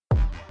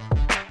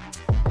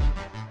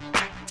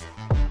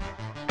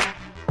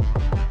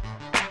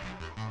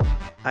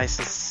I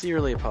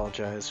sincerely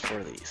apologize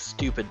for the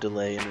stupid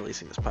delay in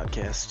releasing this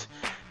podcast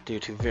due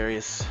to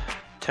various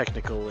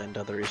technical and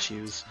other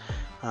issues.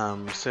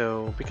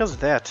 So because of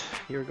that,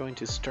 you're going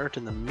to start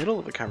in the middle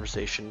of a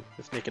conversation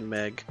with Nick and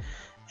Meg,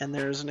 and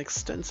there's an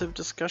extensive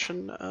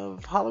discussion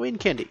of Halloween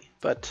candy.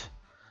 But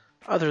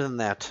other than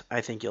that,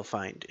 I think you'll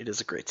find it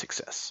is a great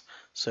success.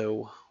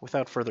 So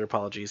without further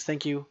apologies,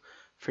 thank you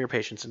for your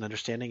patience and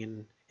understanding,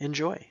 and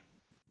enjoy.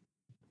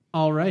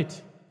 All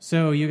right.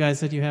 So you guys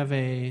said you have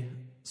a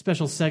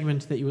special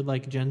segment that you would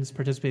like Jen's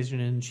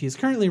participation in. She is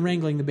currently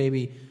wrangling the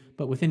baby,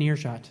 but within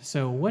earshot.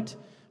 So what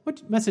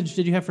message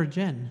did you have for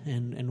Jen,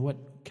 and what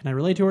can I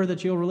relay to her that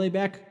she'll relay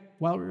back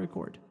while we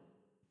record?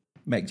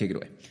 Meg, take it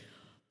away.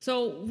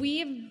 So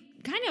we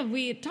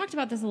talked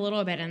about this a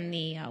little bit in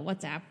the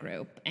WhatsApp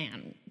group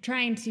and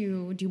trying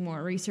to do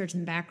more research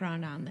and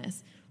background on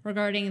this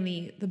regarding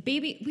the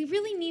baby. We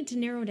really need to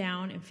narrow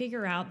down and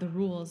figure out the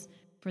rules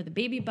for the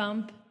baby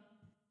bump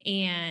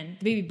and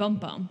the baby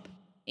bump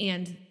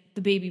and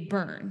the baby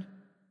burn,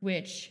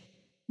 which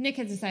Nick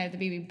has decided the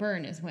baby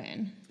burn is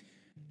when.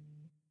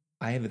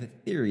 I have a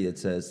theory that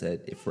says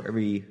that if for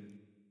every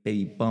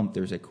baby bump,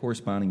 there's a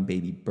corresponding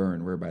baby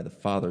burn, whereby the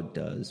father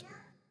does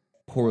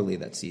poorly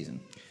that season.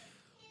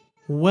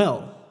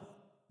 Well,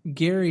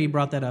 Gary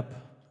brought that up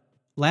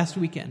last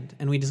weekend,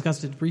 and we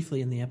discussed it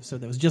briefly in the episode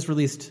that was just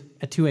released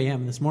at 2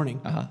 a.m. this morning.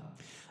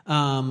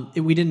 I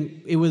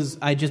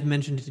just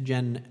mentioned it to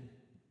Jen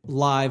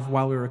live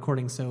while we were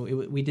recording, so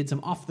we did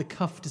some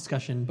off-the-cuff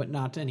discussion, but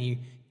not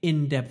any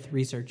in-depth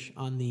research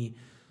on the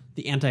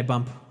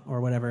anti-bump or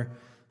whatever.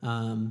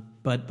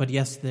 But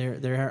yes,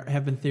 there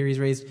have been theories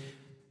raised.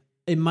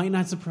 It might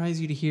not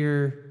surprise you to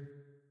hear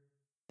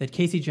that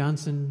Casey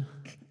Johnson...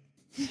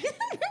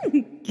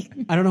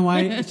 I don't know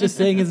why it's just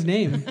saying his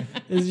name.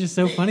 It's just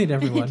so funny to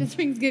everyone. It just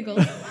brings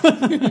giggles.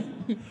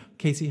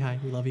 Casey, hi,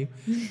 we love you.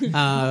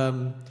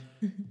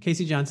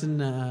 Casey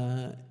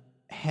Johnson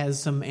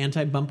has some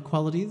anti-bump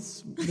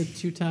qualities the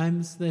 2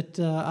 times that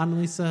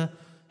Annalisa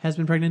has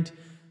been pregnant.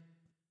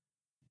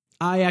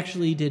 I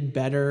actually did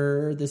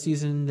better this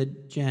season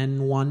that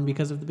Jen won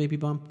because of the baby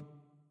bump.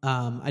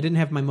 I didn't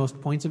have my most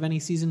points of any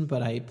season,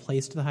 but I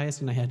placed the highest,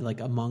 and I had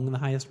among the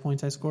highest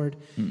points I scored.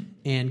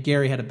 And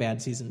Gary had a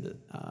bad season that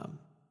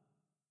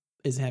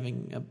is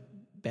having a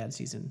bad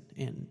season,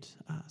 and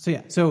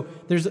so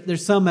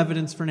there's some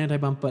evidence for an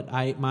anti-bump,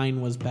 but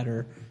mine was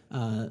better.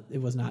 I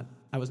was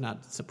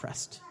not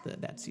suppressed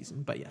that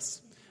season, but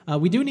yes,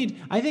 we do need.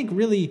 I think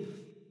really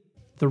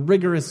the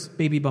rigorous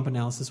baby bump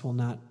analysis will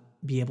not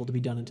be able to be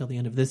done until the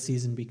end of this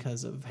season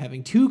because of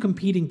having 2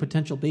 competing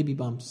potential baby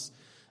bumps.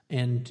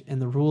 And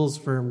the rules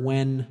for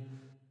when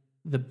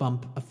the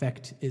bump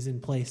effect is in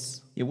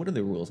place. Yeah, what are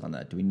the rules on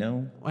that? Do we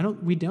know?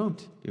 We don't.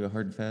 Do you have a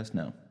hard and fast?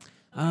 No.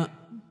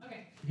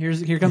 Okay.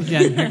 Here comes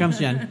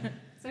Jen.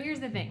 So here's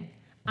the thing.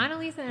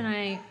 Annalisa and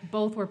I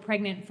both were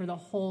pregnant for the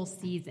whole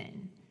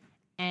season.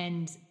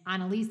 And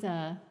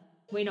Annalisa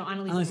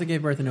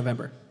gave birth in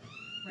November.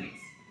 Right.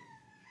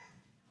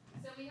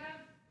 So we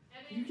have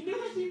Evan. You can do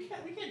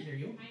that. We can't hear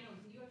you. I know,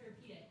 you have to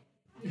repeat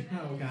it.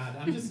 Oh, God.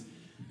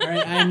 All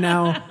right, I'm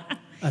now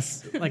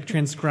a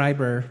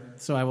transcriber,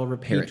 so I will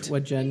repeat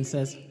what Jen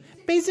says.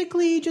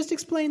 Basically, just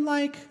explain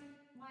why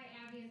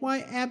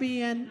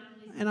Abby and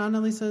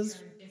Annalisa's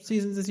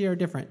seasons this year are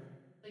different.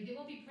 They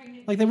won't be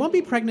pregnant. They won't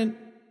be pregnant.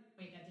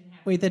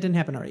 Wait, that didn't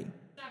happen already.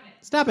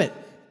 Stop it.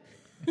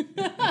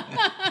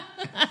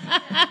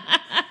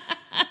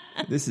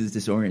 This is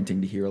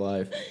disorienting to hear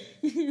live.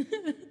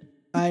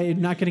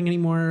 I'm not getting any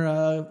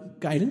more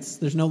guidance.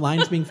 There's no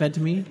lines being fed to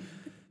me.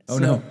 Oh,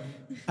 no.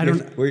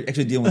 We're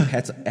actually dealing with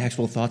Pat's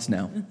actual thoughts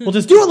now. We'll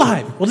just do it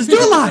live.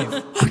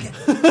 Okay.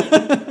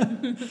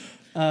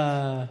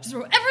 Just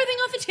throw everything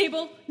off the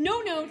table. No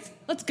notes.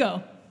 Let's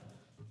go.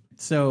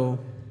 So,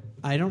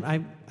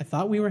 I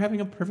thought we were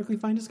having a perfectly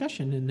fine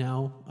discussion, and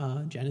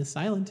now Jen is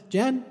silent.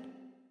 Jen,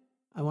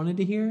 I wanted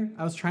to hear.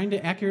 I was trying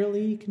to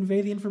accurately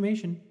convey the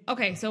information.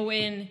 Okay, so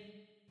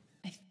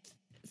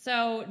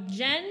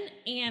Jen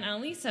and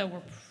Annalisa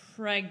were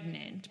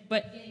pregnant,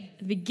 but at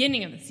the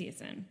beginning of the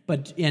season.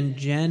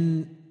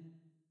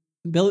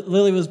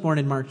 Lily was born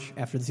in March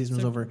after the season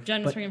was over.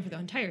 Jen was pregnant for the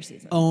entire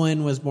season.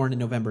 Owen was born in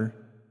November.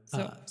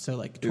 So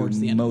towards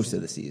the end. Most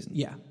of the season.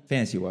 Yeah.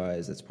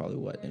 Fantasy-wise, that's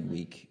probably in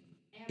week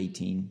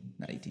 18,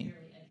 not 18,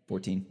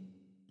 14.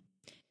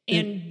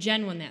 And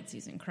Jen won that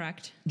season,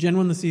 correct? Jen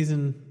won the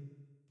season,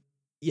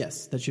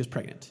 yes, that she was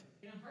pregnant.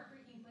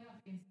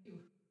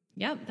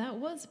 Yep, that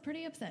was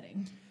pretty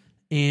upsetting.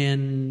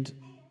 And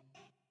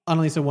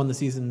Annalisa won the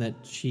season that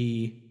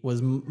she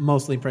was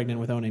mostly pregnant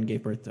with Owen and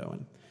gave birth to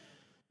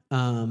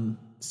Owen.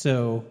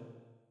 So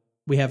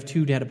we have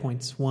 2 data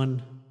points.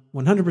 One,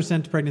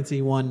 100%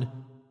 pregnancy. One,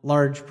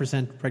 large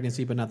percent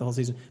pregnancy, but not the whole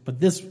season. But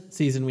this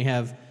season we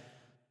have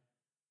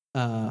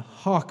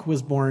Hawk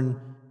was born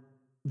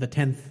the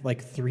 10th,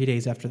 3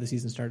 days after the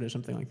season started or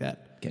something like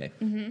that. Okay.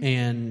 Mm-hmm.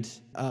 And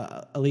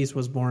Elise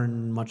was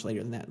born much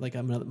later than that,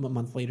 a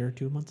month later,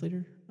 2 months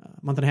later,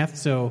 a month and a half.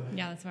 So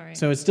yeah, that's all right.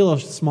 So it's still a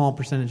small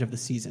percentage of the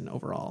season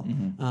overall,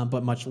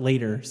 but much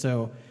later.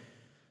 So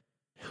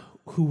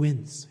Who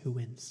wins? Who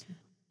wins?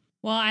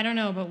 Well, I don't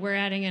know, but we're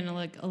adding in a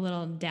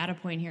little data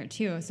point here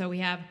too. So we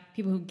have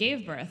people who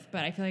gave birth,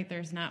 but I feel like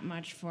there's not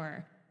much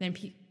for then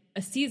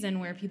a season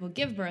where people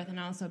give birth and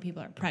also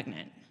people are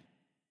pregnant.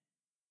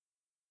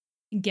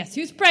 Guess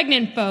who's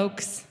pregnant,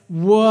 folks?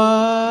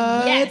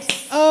 What?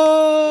 Yes.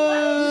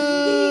 Oh!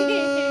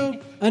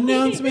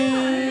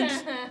 Announcement!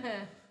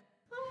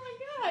 Oh my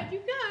god, you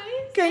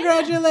guys!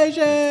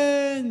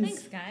 Congratulations!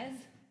 Thanks, guys.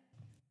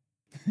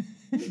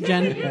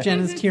 Jen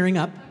is tearing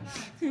up.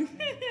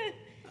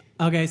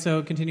 Okay,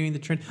 so continuing the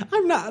trend.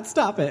 I'm not.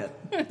 Stop it.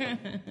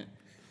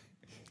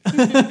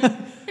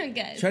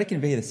 Guys. Try to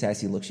convey the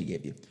sassy look she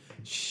gave you.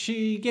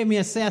 She gave me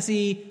a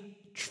sassy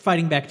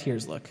fighting back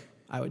tears look,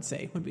 I would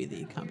say, would be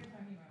the comment.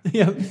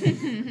 Yep.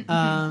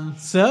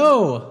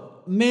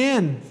 So,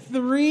 man,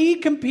 3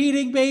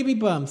 competing baby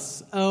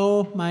bumps.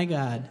 Oh, my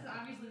God. This is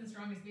obviously the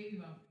strongest baby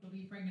bump. She'll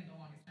be pregnant the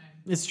longest time.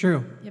 It's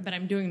true. Yeah, but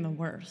I'm doing the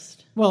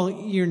worst. Well,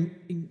 you're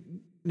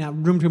now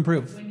room to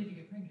improve. When did you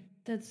get pregnant?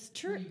 That's Were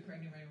true. you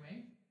pregnant right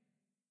away?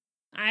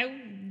 A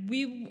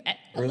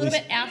Or at little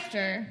least- bit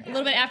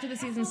after the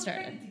season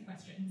started. Pregnancy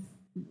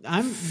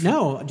questions.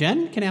 No,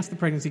 Jen can ask the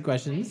pregnancy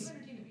questions.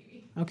 Entertain the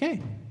baby.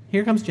 Okay,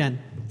 here comes Jen.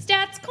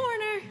 Stats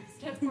corner.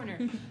 Stats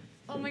corner.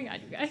 Oh my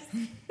god, you guys.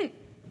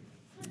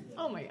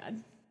 Oh my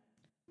god.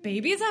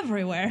 Babies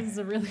everywhere. This is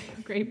a really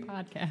great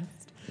podcast.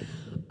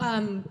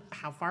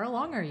 How far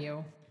along are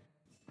you?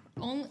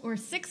 We're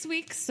 6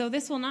 weeks, so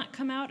this will not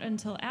come out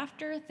until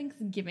after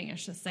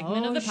Thanksgiving-ish, a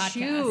segment of the podcast.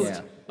 shoot.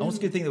 Yeah. Almost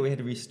a good thing that we had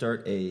to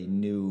restart a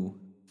new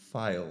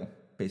file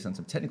based on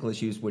some technical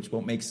issues, which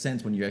won't make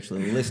sense when you're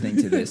actually listening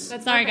to this.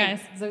 Sorry, guys.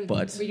 So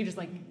But- we can just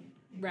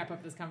wrap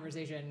up this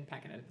conversation,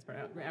 pack it,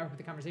 wrap up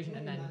the conversation,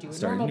 and then do a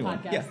Start a normal new one.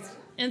 podcast. Yeah.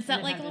 And set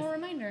And like a have little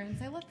this- reminder and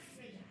say, let's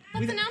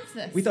announce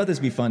this. We thought this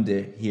would be fun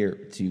to hear,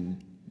 to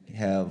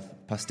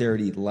have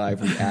posterity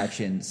live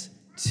reactions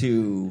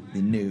to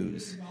the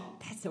news.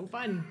 That's so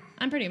fun.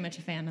 I'm pretty much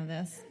a fan of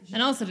this.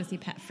 And also to see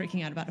Pat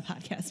freaking out about a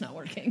podcast not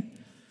working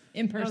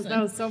in person.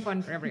 That was so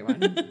fun for everyone.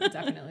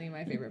 Definitely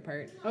my favorite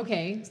part.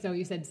 Okay, so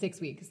you said 6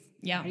 weeks.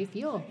 Yeah. How do you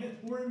feel?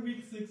 We're in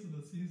week 6 of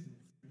the season.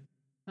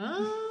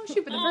 Oh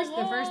shoot! But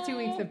the first 2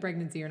 weeks of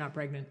pregnancy, you're not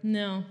pregnant.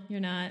 No, you're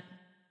not.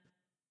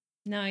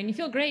 No, and you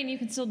feel great and you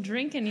can still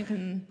drink and you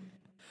can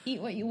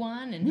eat what you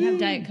want and have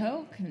Diet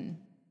Coke and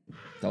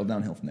It's all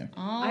downhill from there.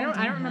 all I don't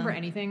downhill. remember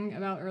anything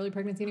about early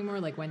pregnancy anymore.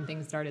 Like when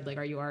things started. Like,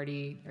 are you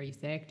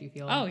sick? Do you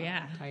feel? Oh,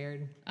 yeah.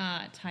 Tired.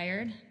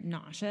 Tired,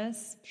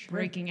 nauseous,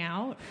 breaking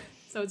out.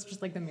 So it's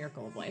just like the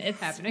miracle of life It's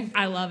happening.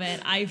 I love it.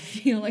 I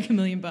feel like $1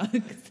 million.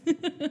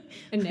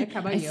 And Nick,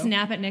 how about I you?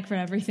 snap at Nick for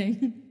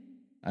everything.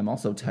 I'm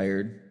also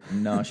tired,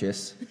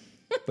 nauseous,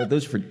 but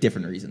those are for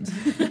different reasons.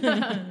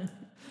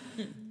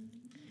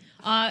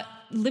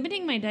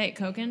 Limiting my Diet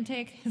Coke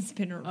intake has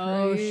been a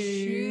Oh,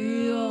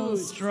 real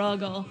shoot.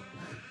 struggle.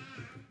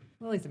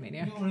 Lily's a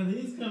maniac. One of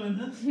these coming,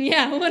 huh?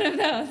 Yeah, one of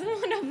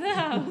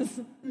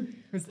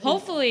those.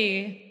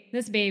 Hopefully,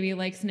 this baby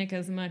likes Nick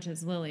as much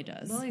as Lily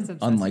does. Lily's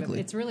obsessed Unlikely. With,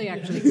 it's really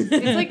actually,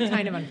 it's like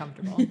kind of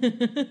uncomfortable. Why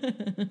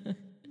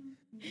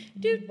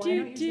don't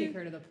you take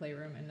her to the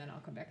playroom and then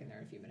I'll come back in there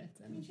in a few minutes.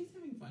 And She's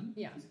having fun.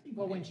 yeah,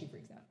 well, when she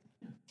freaks out.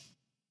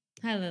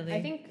 Hi, Lily.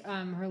 I think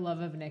her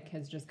love of Nick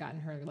has just gotten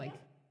her like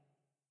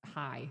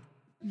high.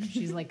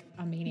 She's like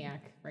a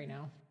maniac right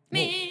now.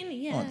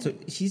 Mania. Oh, so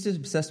she's just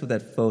obsessed with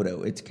that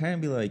photo. It's kind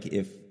of be like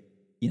if,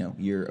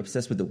 you're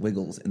obsessed with the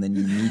Wiggles and then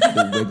you meet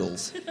the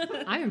Wiggles.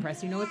 I'm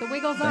impressed. You know what the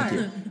Wiggles Thank are.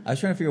 you. I was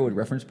trying to figure out what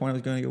reference point I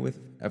was going to go with.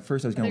 At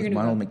first I was going You're with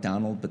gonna Ronald go-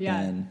 McDonald, but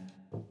Yeah. then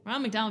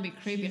Ronald McDonald would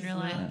be creepy in real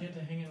life. Get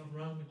to hang out with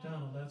Ronald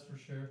McDonald, that's for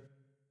sure.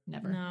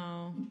 Never.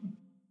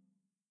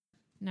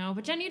 No,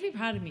 but Jen, you'd be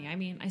proud of me. I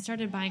mean, I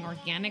started buying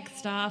organic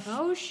stuff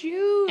Oh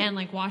shoot! and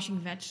like washing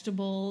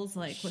vegetables,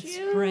 like with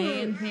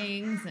spray and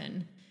things,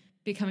 and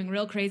becoming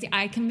real crazy.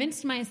 I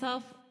convinced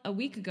myself a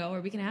week ago or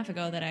a week and a half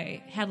ago that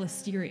I had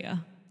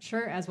listeria.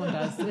 Sure, as one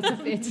does.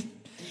 It's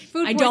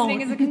food I poisoning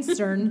don't. is a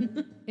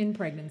concern in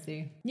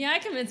pregnancy. Yeah, I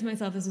convinced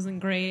myself this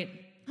wasn't great.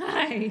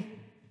 Hi.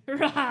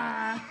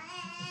 Rah.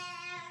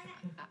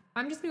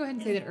 I'm just gonna go ahead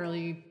and say that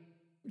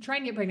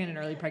trying to get pregnant in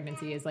early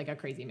pregnancy is like a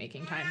crazy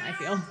making time. I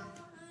feel.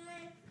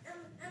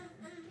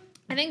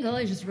 I think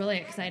Lily's just really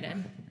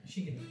excited.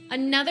 She can.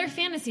 Another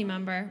fantasy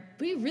member.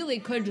 We really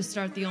could just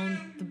start the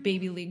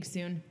baby league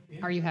soon.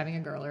 Are you having a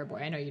girl or a boy?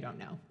 I know you don't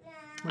know.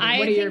 What I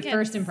are your think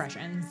first it's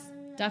impressions?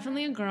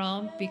 Definitely a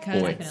girl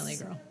because Boy. Definitely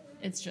a girl.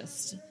 It's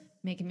just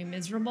making me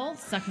miserable,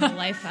 sucking the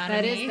life out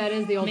That of is- me. that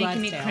is the old making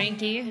wives' me tale.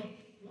 cranky.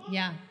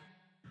 Yeah.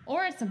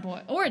 Or it's a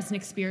boy. Or it's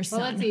Nick Spears'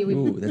 son. Well, let's see.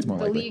 Ooh, that's more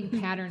the likely.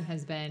 league pattern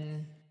has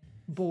been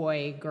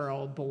boy,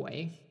 girl,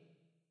 boy,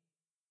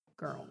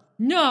 girl.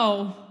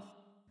 No.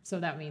 So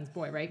that means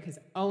boy, right? Because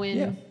Owen,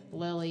 Yeah.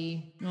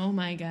 Lily. Oh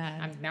my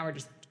god. Now we're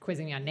just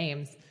quizzing me on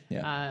names.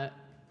 Yeah.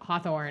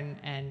 Hawthorne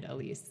and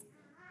Elise.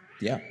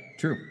 Yeah,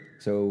 true.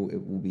 So it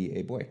will be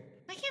a boy.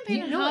 I can't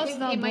paint a No, house it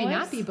without might boys.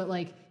 not be, but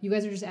like you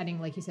guys are just adding,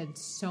 like you said,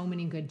 so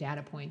many good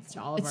data points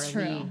to all of It's our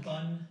true. league.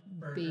 Bun,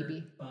 burger,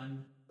 Baby.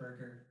 bun,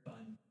 burger,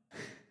 bun.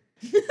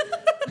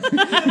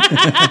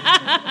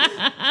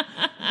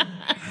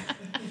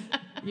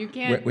 You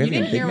can't. We You having a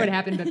didn't Big hear what Mac?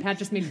 happened, but Pat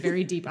just made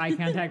very deep eye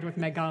contact with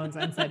Meg Collins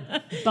and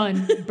said,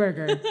 "Bun,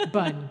 burger,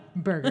 bun,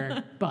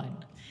 burger, bun."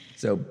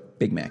 So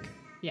Big Mac.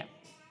 Yeah.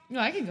 No,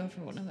 I could go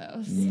for one of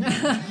those.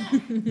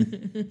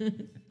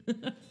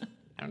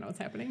 I don't know what's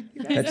happening.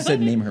 Pat just said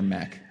name her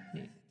Mac.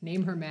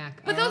 Name her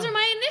Mac. But those are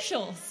my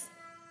initials.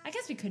 I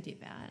guess we could do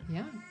that.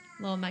 Yeah.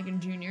 Little Megan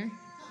Jr.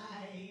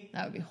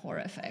 That would be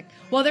horrific.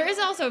 Well, there is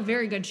also a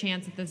very good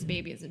chance that this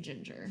baby is a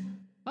ginger,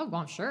 Oh,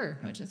 well, sure.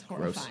 which is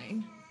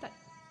horrifying. But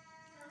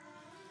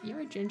you're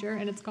a ginger,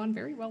 and it's gone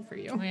very well for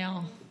you.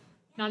 Well,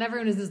 Not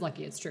everyone is as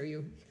lucky. It's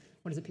true.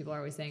 What is it people are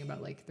always saying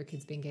about like their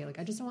kids being gay? Like,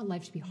 I just don't want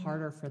life to be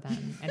harder for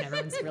them, and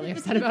everyone's really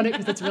upset about it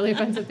because it's a really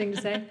offensive thing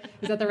to say.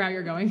 Is that the route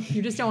you're going?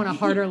 You just don't want a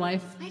harder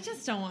life. I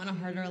just don't want a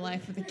harder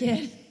life with a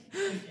kid,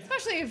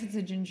 especially if it's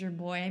a ginger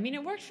boy. I mean,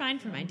 it worked fine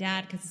for my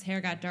dad because his hair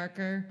got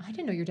darker. I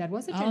didn't know your dad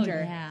was a ginger.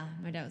 Oh, yeah,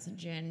 my dad was a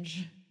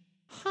ginge.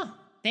 Huh.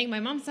 Think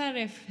my mom said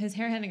if his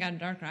hair hadn't gotten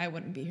darker, I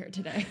wouldn't be here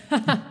today.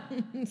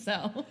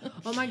 So,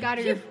 Oh my God,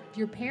 are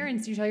your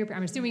parents? Do you tell your?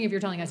 I'm assuming if you're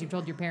telling us, you've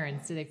told your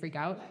parents. Did they freak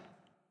out?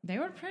 they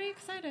were pretty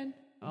excited.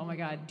 Oh my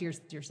God, dear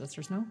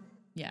sisters, no.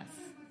 Yes.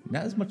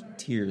 Not as much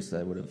tears as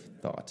I would have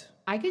thought.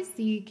 I could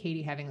see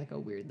Katie having like a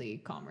weirdly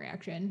calm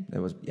reaction. It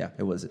was. Yeah,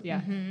 there's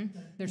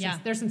Yeah.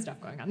 there's some stuff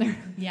going on there.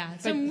 Yeah.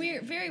 Some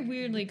weird, very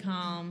weirdly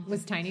calm.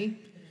 Was Tiny?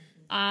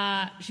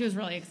 She was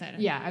really excited.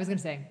 Yeah, I was gonna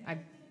say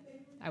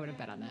I would have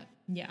bet on that.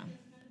 Yeah.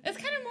 It's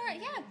kind of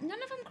more, yeah,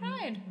 none of them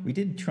cried. We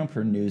did trump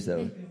her news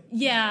though.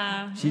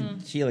 Yeah.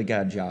 She like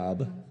got a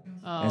job,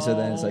 and so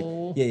then it's like,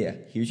 yeah.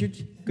 Here's your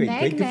great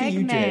Meg, good for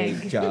you, Jay.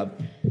 Meg. Job.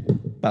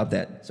 About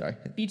that. Sorry.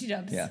 BT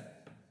dubs. Yeah.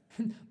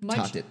 Much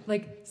Topped it.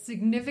 like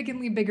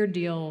significantly bigger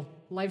deal,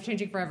 life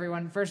changing for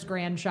everyone. First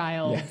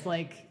grandchild, Yeah.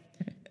 like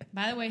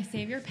By the way,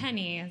 save your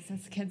pennies.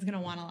 This kid's going to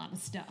want a lot of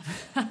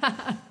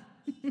stuff.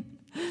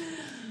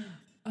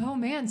 oh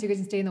man. So you guys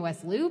can stay in the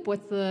West Loop.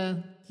 What's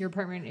your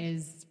apartment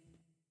is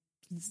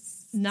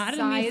Not in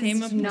the sized, same,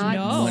 not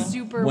no.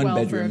 super One well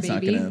bedroom's for a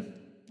not baby. gonna.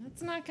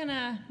 That's not going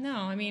to, no,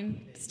 I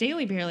mean,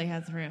 Staley barely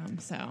has room,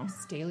 so.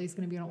 Staley's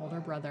gonna be an older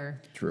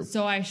brother. True.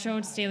 So I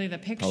showed Staley the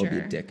Probably picture be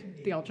a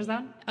dick. The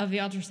ultrasound. of the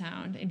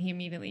ultrasound, and he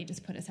immediately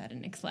just put his head in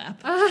Nick's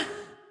lap.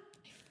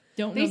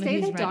 Don't They know that say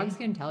he's that ready. dogs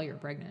can tell you're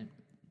pregnant.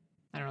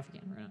 I don't know if you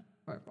can or not,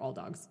 or all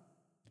dogs.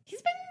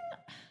 He's been,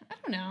 I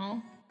don't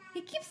know.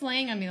 He keeps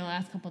laying on me the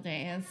last couple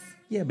days.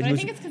 Yeah, but But he I was-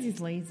 think it's because he's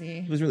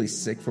lazy. He was really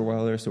sick for a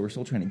while there, so we're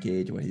still trying to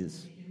gauge what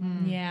his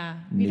Yeah.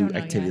 We new don't know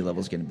activity yet.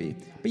 level is going to be.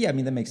 But yeah, I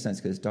mean that makes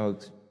sense because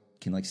dogs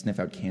can like sniff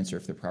out cancer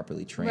if they're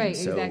properly trained. Right,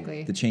 so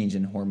exactly. the change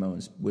in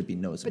hormones would be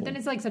noticeable. But then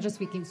it's like such a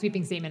sweeping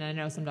statement. And I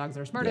know some dogs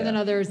are smarter Yeah. than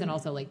others, and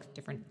also like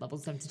different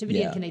levels of sensitivity.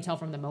 Yeah. And can they tell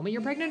from the moment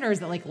you're pregnant, or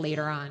is it like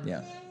later on?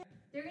 yeah.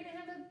 They're gonna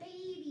have a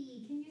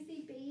baby. Can you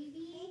say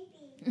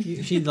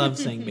baby? She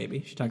loves saying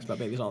baby. She talks about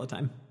babies all the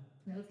time.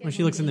 When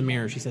she looks in the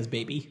mirror, she says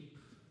baby.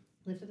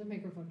 Lift the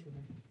microphone to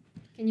her.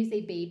 Can you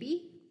say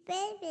baby?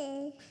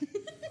 Baby.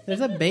 There's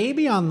a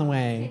baby on the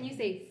way. Can you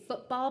say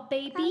football,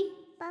 baby?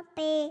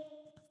 Puppy.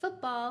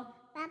 Football.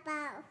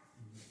 Papa.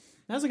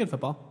 That was a good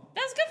football.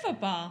 That's good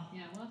football.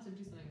 Yeah, we'll have to do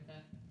something with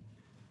that.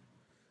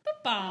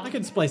 Football. I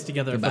could splice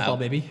together a About. football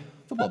baby.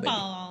 Football baby.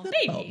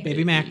 Football. Baby.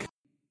 Baby Mac.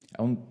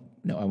 I want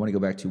to go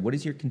back to what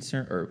is your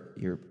concern or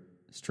your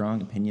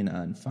strong opinion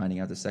on finding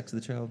out the sex of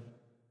the child?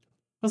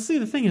 Well, see,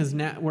 the thing is,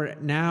 now we're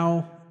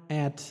now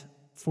at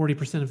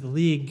 40% of the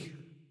league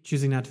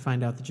choosing not to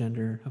find out the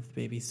gender of the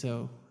baby,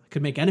 so I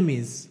could make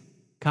enemies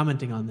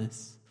commenting on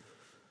this.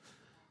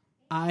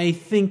 I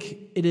think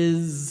it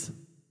is.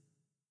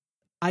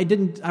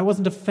 I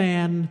wasn't a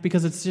fan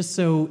because it's just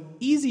so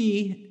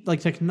easy.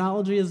 Like,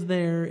 technology is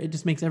there. It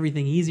just makes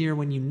everything easier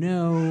when you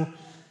know.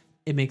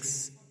 It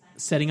makes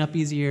setting up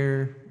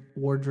easier,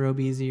 wardrobe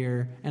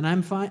easier. And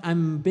I'm fine.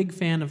 I'm a big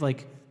fan of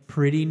like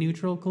pretty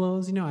neutral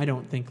clothes. You know, I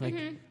don't think like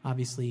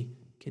obviously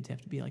kids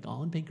have to be like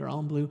all in pink or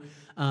all in blue.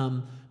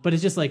 But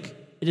it's just like,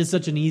 it is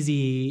such an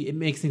easy, it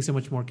makes things so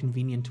much more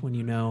convenient when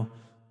you know.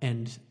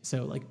 And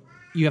so like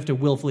you have to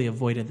willfully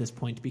avoid at this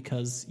point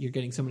because you're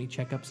getting so many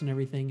checkups and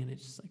everything. And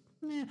it's just like,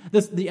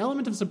 the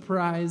element of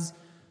surprise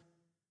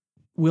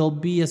will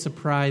be a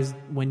surprise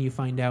when you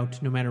find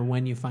out, no matter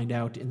when you find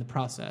out in the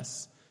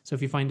process. So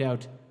if you find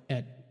out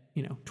at,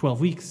 12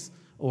 weeks,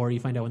 or you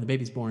find out when the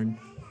baby's born,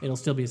 it'll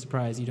still be a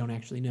surprise. You don't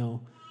actually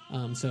know.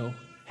 So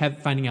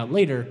finding out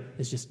later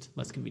is just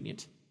less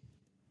convenient.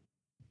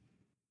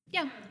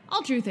 Yeah,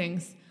 all true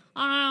things.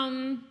 Yeah,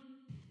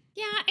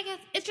 I guess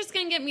it's just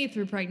gonna get me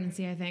through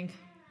pregnancy, I think.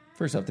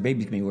 First off, the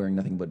baby's gonna be wearing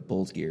nothing but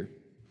Bulls gear.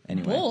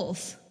 Anyway,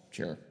 Bulls.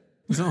 Sure.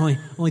 It's the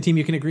only team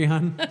you can agree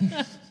on.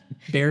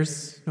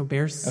 Bears? No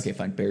Bears? Okay,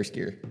 fine. Bears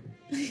gear.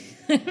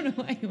 I don't know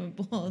why you went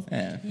Bulls.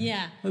 Yeah.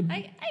 Yeah,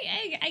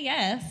 I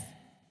guess.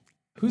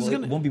 Who's Well,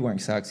 gonna it won't be wearing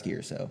Sox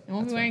gear, so I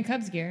won't be wearing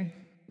Cubs gear.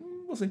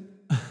 we'll see.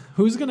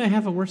 Who's gonna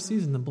have a worse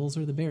season, the Bulls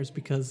or the Bears?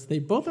 Because they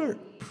both are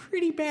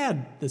pretty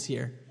bad this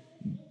year.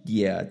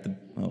 Yeah.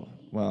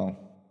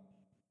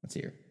 Let's see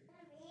here.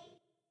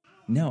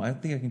 No, I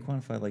don't think I can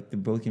quantify. Like they're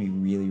both gonna be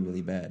really,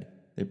 really bad.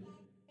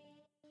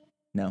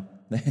 No.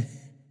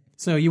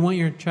 So you want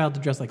your child to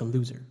dress like a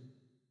loser.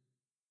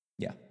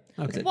 Yeah.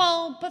 Okay.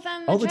 Well, but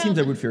then All the teams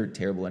I root for are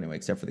terrible anyway,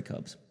 except for the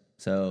Cubs.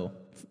 So,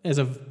 As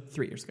of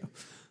 3 years ago.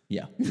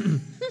 yeah.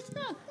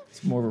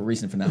 It's more of a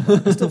recent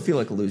phenomenon. I still feel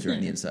like a loser on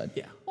the inside.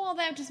 Yeah. Well,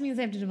 that just means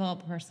they have to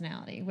develop a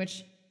personality,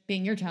 which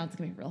being your child's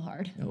gonna be real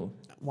hard. Oh,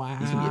 Wow.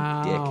 he's going to be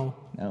a dick.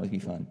 That'll be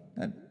fun.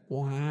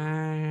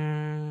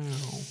 Wow.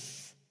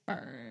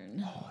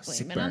 Burn.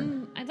 sick Blame it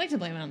on. I'd like to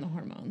blame it on the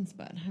hormones,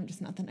 but I'm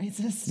just not the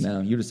nicest.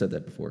 No, you would have said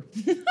that before.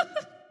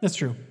 That's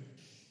true.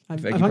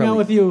 I've fact, hung you out probably-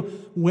 with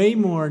you way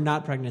more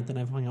not pregnant than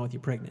I've hung out with you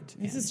pregnant.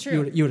 This And is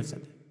true. You would have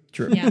said that.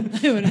 True. Yeah,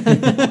 I would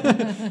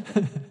have.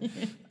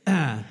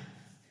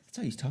 That's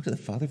how you talk to the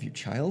father of your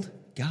child?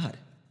 God.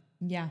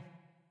 Yeah,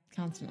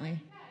 constantly.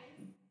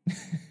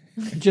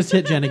 Just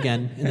hit Jen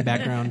again in the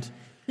background.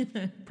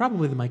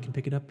 Probably the mic can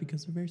pick it up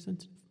because they're very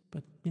sensitive.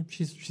 But yeah,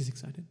 she's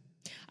excited.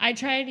 I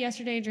tried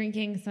yesterday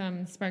drinking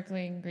some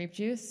sparkling grape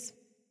juice.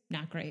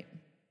 Not great.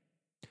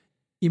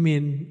 You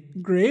mean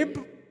grape?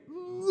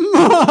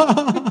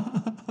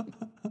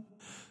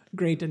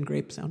 Great and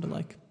grape sound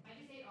alike.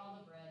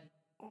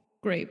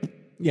 Grape.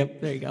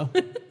 Yep, there you go.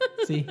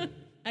 See?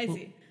 I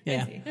see.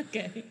 Yeah. I see.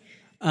 Okay.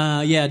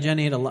 Yeah, Jen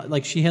ate a lot.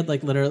 Like, she had,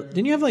 like, literally...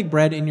 Didn't you have, like,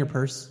 bread in your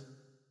purse?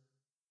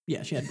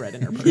 Yeah, she had bread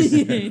in her purse.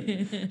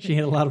 She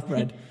had a lot of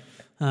bread.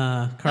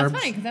 Carbs. That's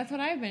funny because that's what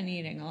I've been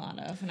eating a lot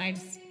of, and I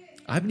just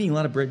I've been eating a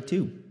lot of bread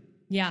too.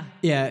 yeah.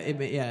 Yeah,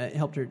 it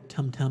helped her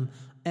tum-tum.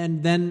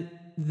 And then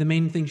the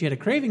main thing she had a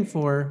craving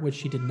for, which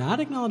she did not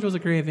acknowledge was a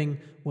craving,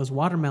 was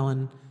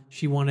watermelon.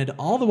 She wanted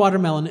all the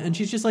watermelon, and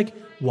she's just like,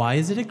 why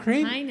is it a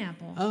craving?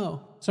 Pineapple.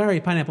 Oh, sorry,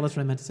 pineapple. That's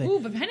what I meant to say. Ooh,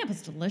 but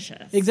pineapple's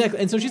delicious. Exactly.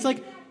 And so she's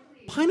like,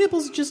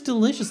 pineapple's just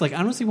delicious. Like,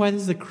 I don't see why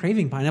this is a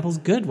craving. Pineapple's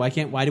good. Why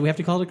do we have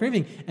to call it a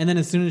craving? And then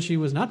as soon as she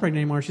was not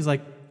pregnant anymore, she's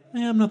like,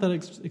 I'm not that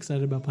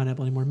excited about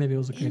pineapple anymore. Maybe it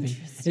was a craving.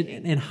 Interesting.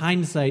 In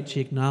hindsight, she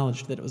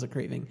acknowledged that it was a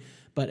craving.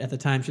 But at the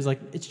time, she's like,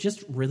 it's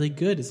just really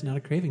good. It's not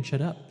a craving.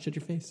 Shut up. Shut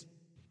your face.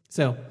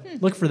 So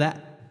look for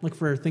that. Look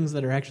for things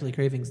that are actually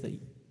cravings that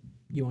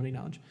you won't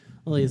acknowledge.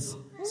 Lily's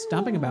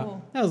stomping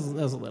about. That was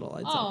a little.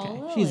 It's Oh, okay.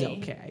 Lily. She's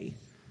okay.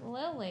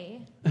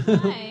 Lily.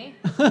 Hi.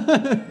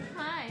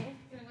 Hi.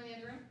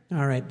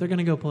 All right. They're going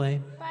to go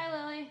play. Bye,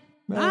 Lily.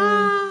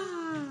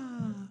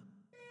 Ah!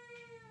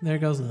 There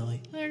goes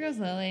Lily. There goes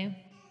Lily.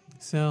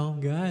 So,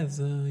 guys,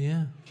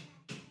 yeah.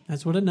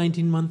 That's what a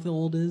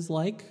 19-month-old is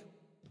like.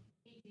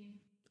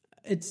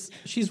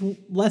 She's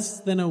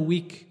less than a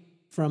week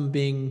from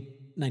being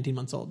 19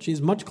 months old.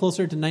 She's much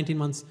closer to 19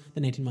 months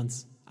than 18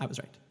 months. I was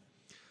right.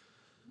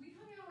 We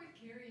hung out with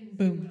Carrie and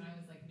Sue when I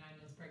was like 9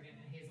 months pregnant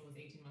and Hazel was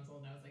 18 months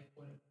old and I was like,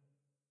 what?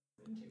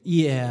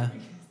 Yeah.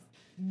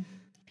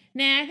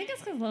 Nah, I think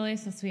it's because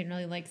Lily's so sweet and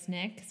really likes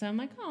Nick. So I'm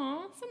like,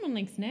 oh, someone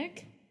likes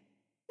Nick.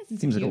 This is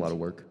Seems like cute. a lot of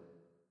work.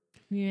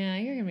 Yeah,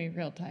 you're gonna be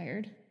real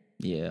tired.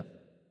 Yeah.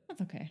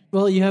 That's okay.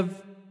 Well, you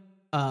have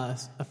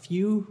a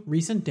few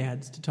recent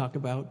dads to talk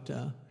about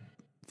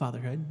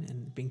fatherhood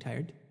and being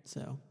tired.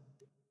 So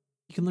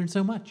you can learn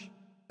so much.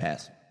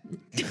 Pass.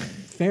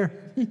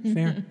 Fair.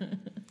 Fair.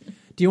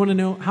 Do you want to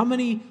know how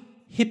many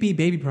hippie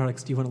baby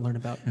products do you want to learn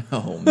about?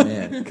 Oh,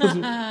 man.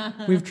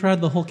 We've tried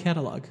the whole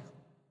catalog.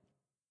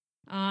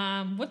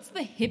 What's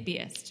the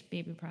hippiest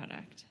baby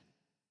product?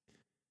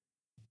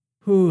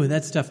 Ooh,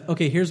 that's tough.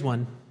 Okay, here's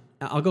one.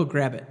 I'll go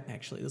grab it,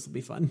 actually. This will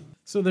be fun.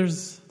 So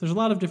there's a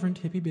lot of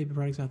different hippie baby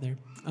products out there.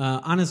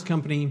 Honest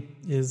Company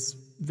is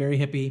very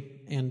hippie,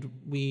 and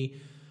we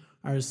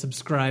are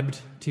subscribed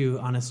to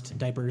Honest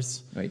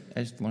Diapers. Wait,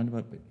 I just learned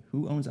about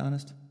who owns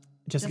Honest?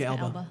 Jessica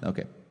Alba.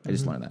 Okay, I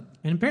just learned that.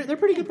 And they're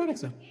pretty good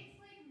products, though.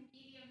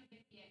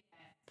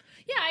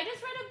 Yeah, I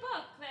just read a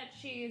book that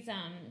she's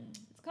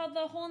it's called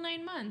The Whole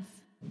 9 Months.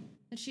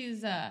 That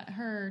she's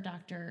her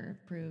doctor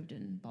approved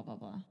and blah blah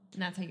blah.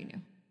 And that's how you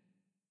knew.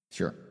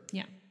 Sure.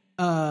 Yeah.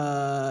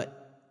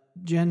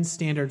 Jen's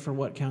standard for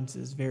what counts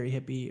as very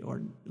hippie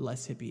or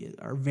less hippie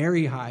are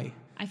very high.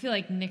 I feel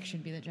like Nick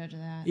should be the judge of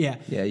that. Yeah.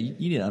 Yeah,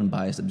 you need an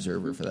unbiased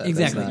observer for that.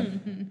 Exactly.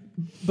 That's not,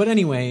 But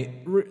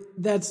anyway,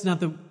 that's not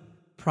the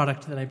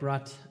product that I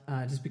brought,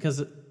 just because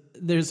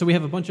so we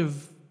have a bunch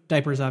of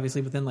diapers,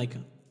 obviously, but then like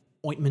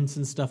ointments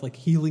and stuff like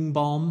healing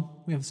balm.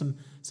 We have some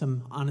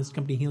Honest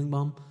Company healing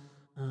balm,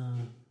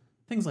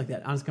 things like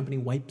that. Honest Company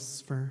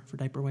wipes for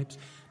diaper wipes.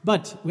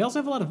 But we also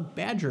have a lot of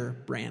Badger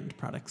brand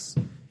products,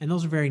 and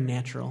those are very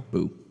natural.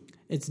 boo.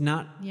 It's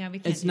not. Yeah, we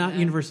can't It's do not that.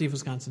 University of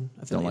Wisconsin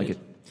Don't like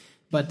affiliated.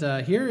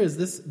 But here is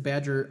this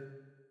Badger.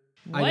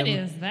 What item.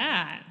 is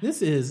that?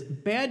 This is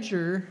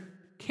Badger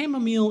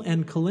chamomile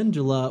and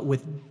calendula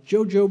with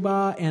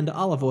jojoba and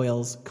olive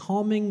oils,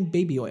 calming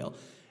baby oil.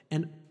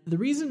 And the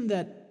reason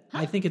that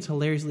I think it's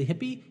hilariously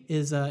hippie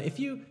is if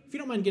you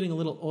don't mind getting a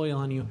little oil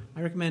on you,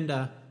 I recommend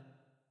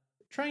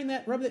trying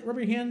that. Rub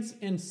your hands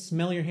and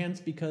smell your hands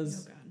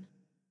because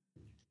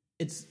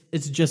it's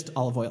just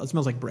olive oil. It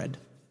smells like bread.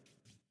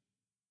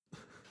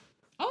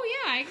 Oh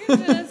yeah, I could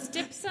just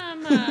dip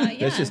some.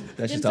 That's just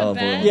dip olive some oil.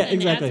 veg Yeah, and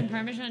exactly. add some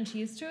Parmesan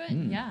cheese to it.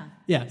 Yeah.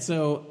 Yeah,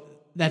 so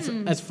that's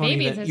funny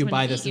babies, that that's you when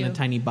buy they this eat in a you.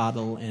 tiny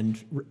bottle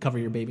and cover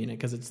your baby in it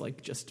because it's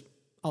like just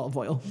olive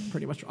oil,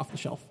 pretty much off the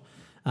shelf.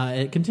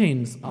 It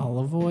contains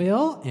olive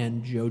oil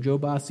and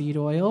jojoba seed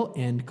oil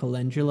and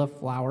calendula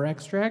flower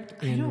extract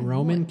don't and know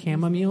Roman what these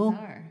chamomile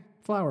things are.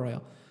 flower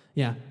oil.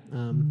 Yeah.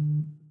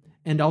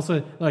 And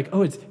also, like,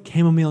 oh, it's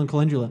chamomile and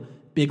calendula,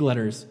 big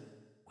letters,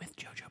 with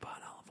jojoba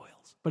and olive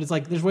oils. But it's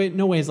like, there's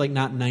no way it's like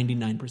not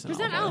 99% There's olive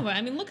not oil. olive oil.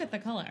 I mean, look at the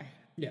color.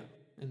 Yeah.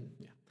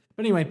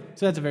 But anyway,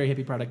 so that's a very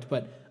hippie product.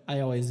 But I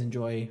always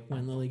enjoy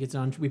when Lily gets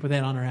on. We put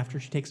that on her after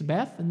she takes a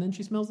bath, and then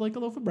she smells like a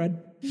loaf of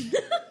bread.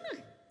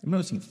 I'm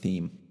noticing a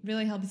theme.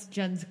 Really helps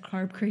Jen's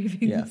carb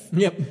cravings. Yeah.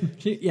 Yep.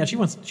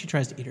 She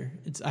tries to eat her.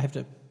 I have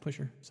to push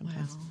her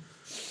sometimes. Wow.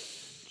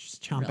 She's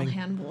Real chomping.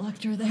 Hannibal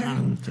Lecter there.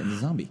 Jen's a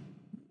zombie.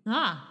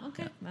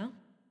 Okay. Well,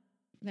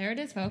 there it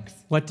is, folks.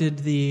 What did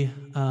the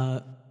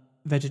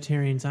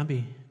vegetarian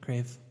zombie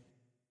crave?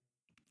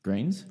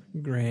 Grains?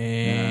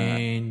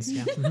 Grains.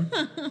 Yeah.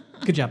 Mhm.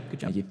 Good job.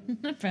 Thank you.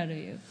 I'm proud of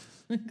you.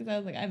 Because I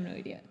was like, I have no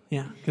idea.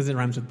 Yeah, because it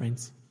rhymes with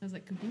brains. I was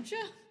like, kombucha?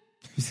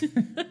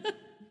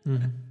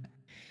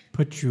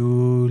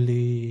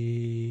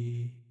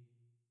 Patchouli.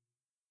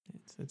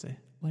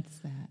 What's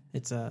that?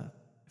 It's a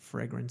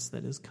fragrance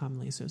that is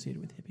commonly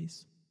associated with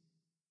hippies.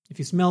 If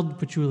you smelled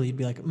patchouli, you'd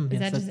be like, Is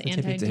that just that's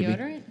hippie.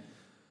 anti-deodorant?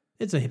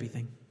 It's a hippie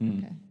thing.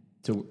 Okay.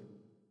 So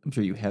I'm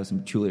sure you have some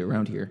patchouli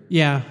around here.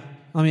 Yeah.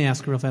 Let me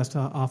ask real fast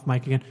off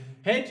mic again.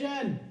 Hey,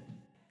 Jen,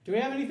 do we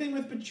have anything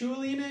with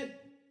patchouli in it?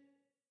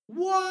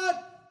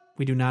 What?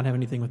 We do not have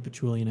anything with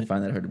patchouli in I it.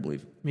 find that hard to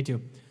believe. Me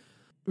too.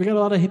 We got a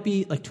lot of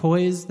hippie like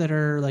toys that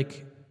are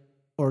like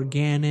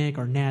organic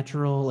or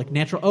natural, like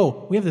natural.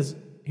 Oh, we have this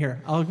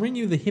here. I'll bring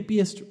you the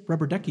hippiest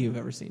rubber ducky you've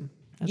ever seen.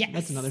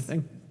 That's another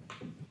thing.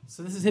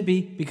 So this is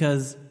hippie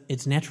because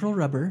it's natural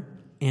rubber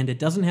and it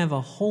doesn't have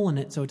a hole in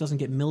it, so it doesn't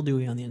get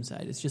mildewy on the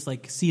inside. It's just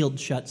like sealed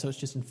shut, so it's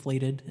just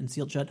inflated and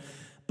sealed shut.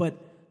 But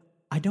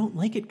I don't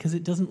like it because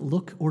it doesn't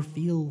look or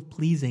feel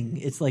pleasing.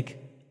 It's like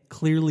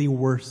clearly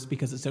worse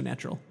because it's so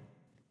natural.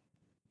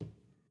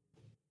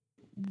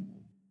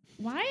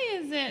 Why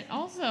is it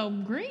also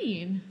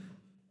green?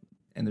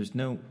 And there's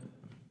no...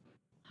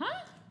 Huh?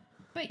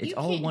 But It's you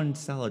all can't, one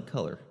solid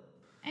color.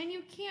 and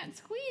you can't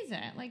squeeze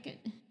it. Like it.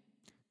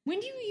 When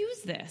do you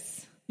use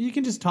this? You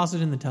can just toss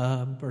it in the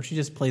tub, or she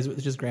just plays with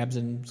it, just grabs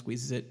it and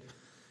squeezes it.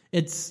 Do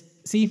you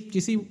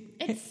see?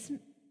 It's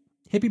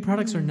Hippie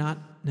products are not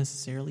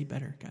necessarily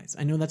better, guys.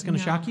 I know that's going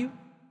to shock you.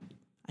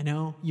 I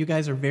know you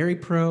guys are very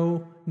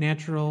pro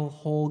natural,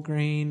 whole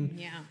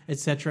grain, et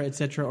cetera,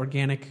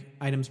 organic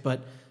items,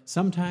 but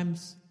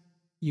sometimes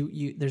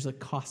you there's a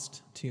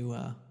cost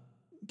to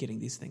getting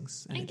these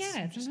things. And I get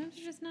it. Sometimes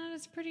it's just not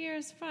as pretty or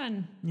as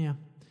fun. Yeah.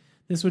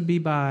 This would be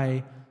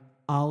by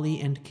Ollie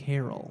and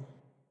Carol.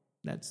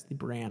 That's the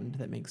brand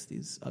that makes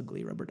these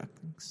ugly rubber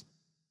ducklings.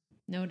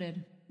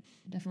 Noted.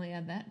 Definitely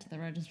add that to the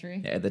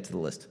registry. Yeah, add that to the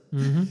list.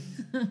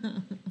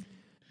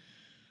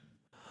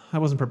 I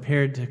wasn't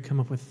prepared to come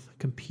up with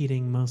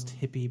competing most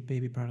hippie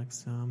baby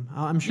products.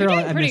 I'm sure You're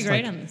doing I pretty missed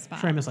great like, on the spot.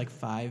 Sure, I missed like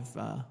 5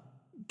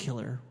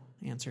 killer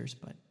answers,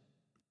 but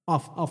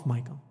off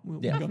Michael.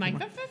 Yeah. Off mic,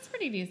 that's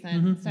pretty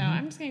decent. So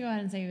I'm just going to go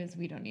ahead and say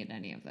we don't need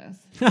any of those.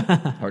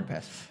 Hard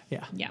pass.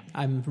 Yeah. Yeah.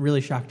 I'm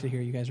really shocked to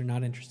hear you guys are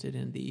not interested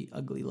in the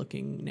ugly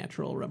looking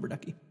natural rubber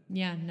ducky.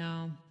 Yeah,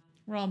 no.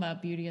 We're all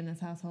about beauty in this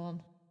household.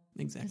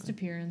 Exactly. Just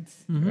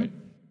appearance. Right.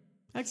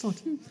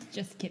 Excellent.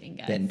 Just kidding,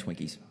 guys. Then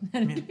Twinkies. I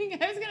was going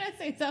to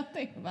say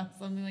something about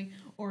something like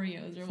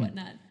Oreos or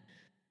whatnot.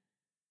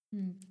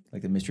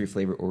 Like the mystery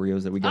flavor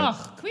Oreos that we got.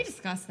 Oh, can we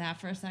discuss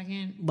that for a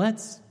second?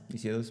 Let's. You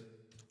see those?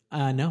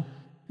 No.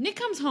 Nick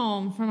comes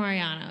home from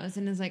Ariano's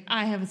and is like,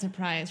 I have a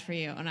surprise for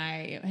you. And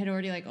I had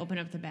already like opened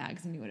up the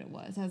bags and knew what it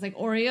was. I was like,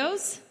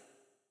 Oreos?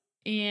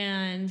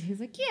 And he's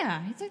like,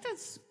 yeah. He's like,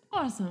 that's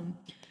awesome.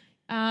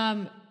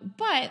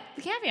 But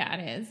the caveat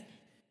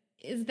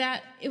is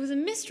that it was a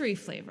mystery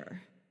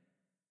flavor.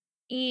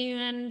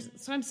 And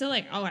so I'm still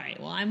like, all right,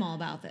 well, I'm all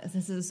about this.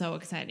 This is so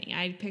exciting.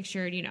 I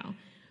pictured,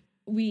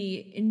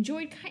 we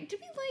enjoyed did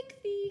we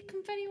like the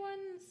confetti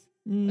ones?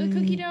 The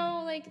cookie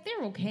dough? Like,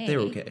 they're okay. They're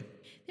okay.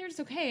 They're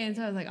just okay. And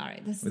so I was like, all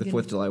right, this Or is the 4th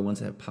of July ones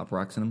that have Pop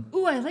Rocks in them.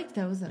 Ooh, I liked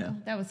those though. Yeah.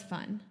 That was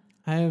fun.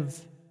 I have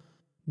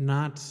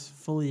not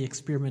fully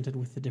experimented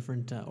with the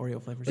different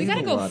Oreo flavors. We There's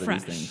gotta a go lot of these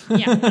fresh.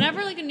 things. Yeah,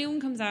 whenever like a new one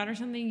comes out or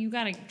something, you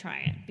gotta try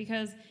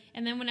it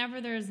and then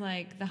whenever there's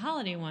like the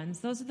holiday ones,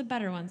 those are the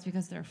better ones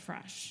because they're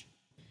fresh.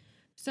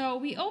 So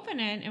we open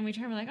it and we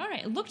try. We're like, all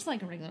right, it looked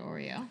like a regular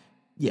Oreo,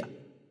 Yeah.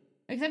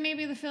 except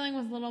maybe the filling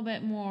was a little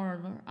bit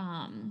more.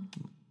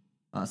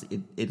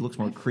 Honestly, it looks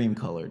more cream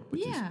colored,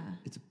 which Yeah.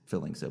 it's a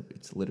filling, so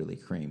it's literally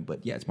cream.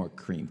 But yeah, it's more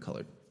cream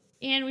colored.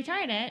 And we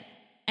tried it,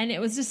 and it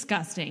was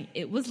disgusting.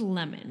 It was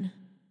lemon,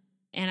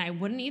 and I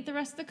wouldn't eat the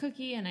rest of the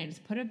cookie, and I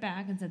just put it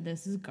back and said,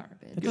 "This is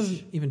garbage." It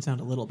doesn't even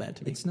sound a little bad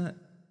to me. It's not.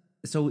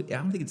 So I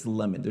don't think it's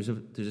lemon. There's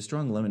a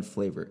strong lemon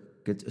flavor.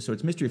 So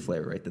it's mystery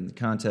flavor, right? Then the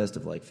contest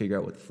of like figure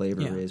out what the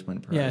flavor is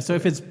when. Yeah. So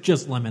if it's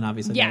just lemon,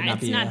 obviously, Yeah, that would not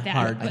it's be not a that,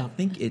 hard. but- I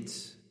think it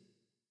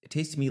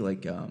tastes to me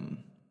like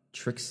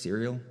Trix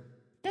cereal.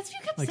 That's what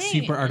you kept Like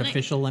saying. super and I-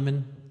 artificial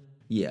lemon.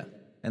 Yeah,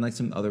 and like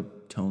some other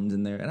tones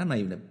in there. And I'm not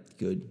even a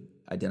good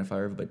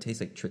identifier of it, but it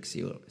tastes like trick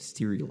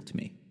cereal to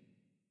me.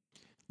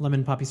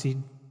 Lemon poppy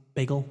seed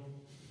bagel.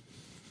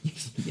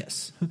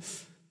 Yes.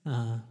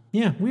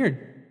 Yeah,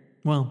 weird.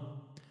 Well,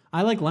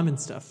 I like lemon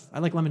stuff. I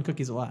like lemon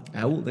cookies a lot.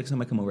 I will next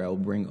time I come over, I will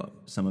bring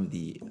some of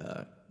the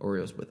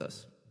Oreos with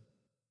us.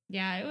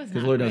 Yeah, it was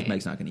Because not Lord knows great.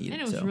 Meg's not going to eat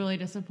And it. it was so. really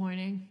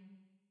disappointing.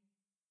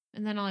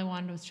 And then all I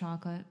wanted was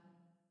chocolate.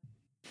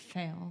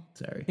 Fail.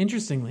 Sorry.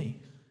 Interestingly,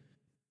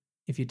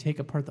 if you take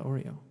apart the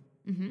Oreo,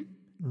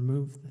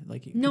 remove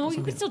No,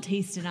 you could still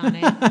taste it on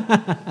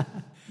it.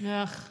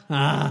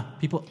 Ugh.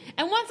 people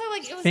And once I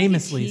like it was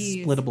famously like a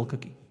cheese. splittable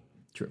cookie.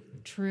 True.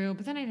 True,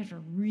 but then I'd have to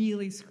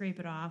really scrape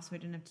it off so I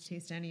didn't have to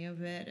taste any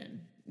of it. And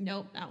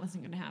nope, that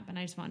wasn't going to happen.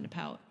 I just wanted to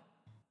pout.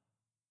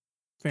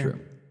 Fair. True.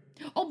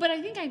 Oh, but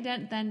I think I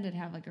then did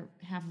have like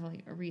half of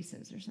like a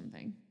Reese's or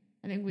something.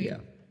 I think we. Yeah.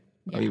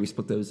 Oh, yeah, we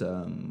split those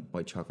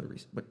white chocolate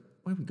Reese's. But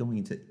why are we going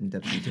into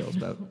in-depth details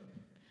about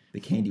the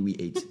candy we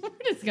ate? We're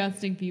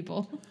disgusting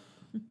people.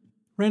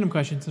 Random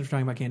question since we're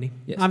talking about candy.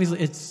 Yes. Obviously,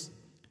 it's,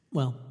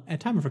 well, at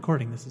time of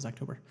recording, this is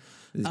October.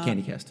 This is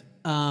Candy Cast.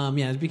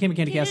 Yeah, it became a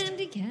candy cast.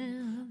 Candy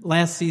can.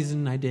 Last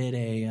season, I did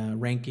a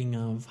ranking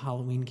of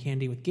Halloween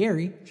candy with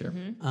Gary. Sure.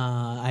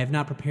 I have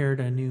not prepared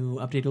a new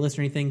updated list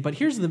or anything, but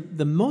here's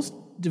the most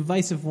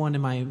divisive one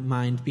in my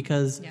mind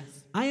because Yes.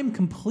 I am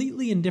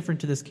completely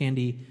indifferent to this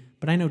candy,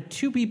 but I know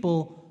two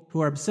people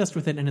who are obsessed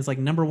with it and it's like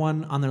number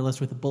one on their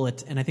list with a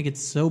bullet, and I think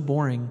it's so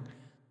boring,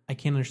 I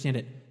can't understand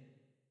it.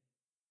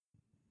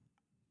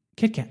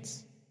 Kit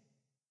Kats.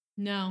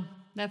 No,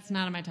 that's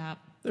not on my top.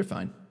 They're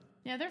fine.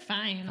 Yeah, they're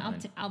fine.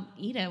 I'll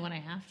eat it when I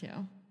have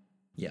to.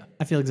 Yeah.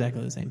 I feel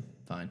exactly the same.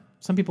 Fine.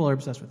 Some people are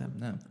obsessed with them.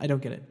 No. I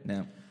don't get it.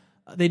 No.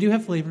 They do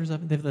have flavors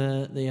of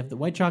it. They have the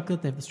white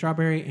chocolate, they have the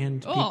strawberry,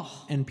 and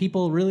and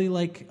people really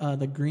like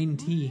the green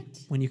tea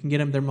when you can get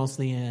them. They're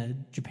mostly a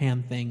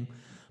Japan thing,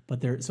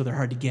 but they're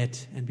hard to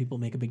get, and people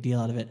make a big deal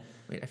out of it.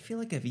 Wait, I feel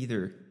like I've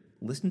either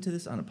listened to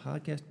this on a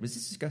podcast. Was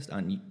this discussed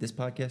on this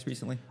podcast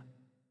recently?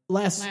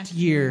 Last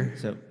year,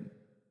 So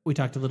we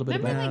talked a little bit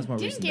Remember, about. it's more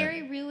didn't recent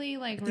Gary really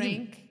like I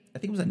think rank I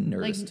think it was a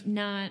Nerdist. like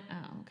not?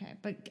 Oh, okay.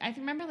 But I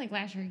remember like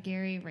last year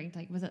Gary ranked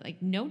like was it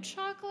like no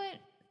chocolate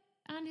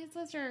on his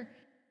list or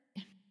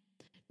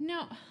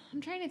no? I'm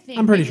trying to think.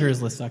 I'm pretty Maybe- sure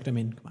his list sucked. I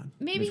mean, come on.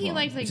 Maybe It's he wrong.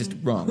 liked like It's just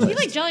wrong He list.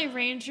 liked Jolly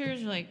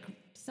Ranchers or like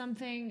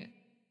something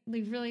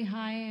like really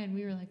high, and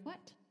we were like, what?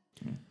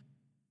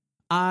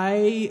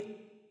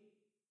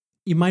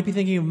 You might be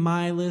thinking of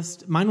my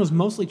list. Mine was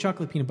mostly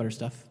chocolate peanut butter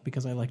stuff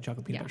because I like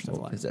chocolate peanut butter stuff a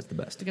lot. Because that's the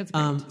best. Because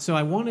great. So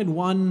I wanted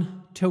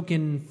one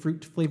token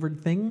fruit flavored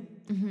thing.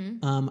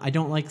 I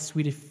don't like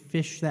Swedish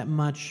Fish that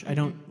much. I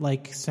don't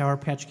like Sour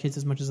Patch Kids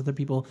as much as other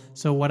people.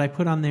 So what I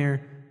put on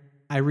there,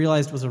 I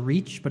realized was a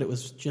reach, but it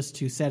was just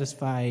to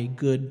satisfy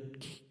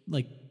good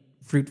like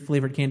fruit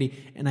flavored candy.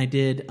 And I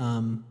did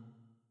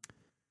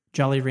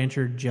Jolly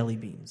Rancher jelly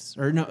beans,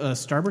 or no,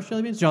 Starburst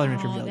jelly beans, Jolly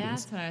Rancher jelly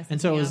that's beans. what I was And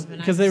so it thinking was of, and I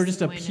because was they were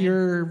just a disappointed.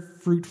 pure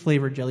fruit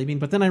flavored jelly bean.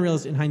 But then I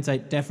realized, in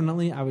hindsight,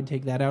 definitely I would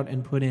take that out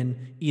and put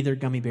in either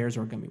gummy bears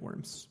or gummy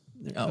worms.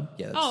 Oh,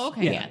 yeah. That's, Oh,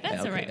 okay, yeah, that's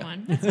the okay, right yeah.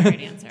 one. That's the right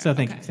answer. So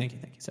thank Okay. you.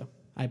 So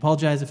I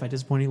apologize if I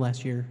disappointed you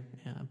last year,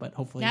 but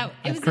hopefully That it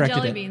I've was the corrected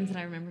jelly it. beans that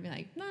I remember being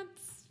like,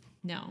 that's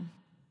no.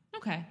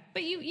 Okay,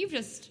 but you've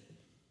just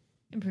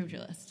improved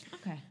your list.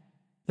 Okay.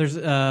 There's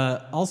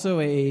also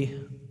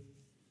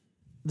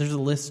there's a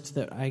list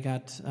that I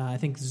got. I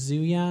think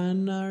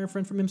Zuyan, our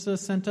friend from IMSA,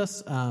 sent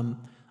us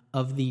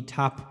of the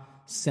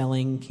top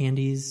selling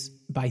candies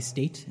by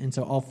state, and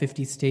so all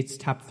 50 states'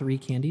 top 3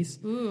 candies.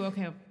 Ooh,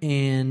 okay.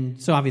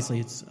 And so obviously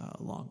it's a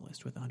long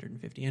list with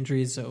 150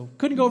 entries, so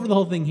couldn't go over the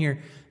whole thing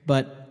here,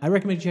 but I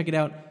recommend you check it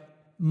out.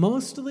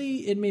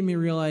 Mostly it made me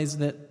realize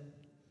that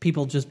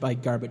people just buy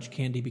garbage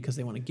candy because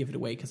they want to give it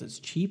away because it's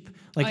cheap.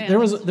 Like yeah, there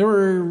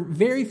were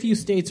very few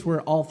states where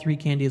all 3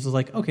 candies was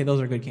like, okay,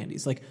 those are good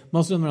candies. Like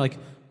most of them are like,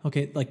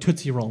 okay, like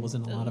Tootsie Roll was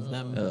in a lot of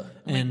them.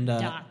 And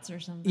Dots or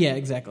something. yeah,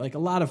 exactly. Like a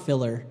lot of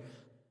filler.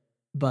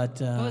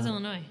 But What was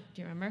Illinois?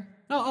 Do you remember?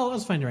 I'll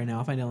find it right now.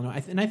 I'll find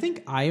Illinois. And I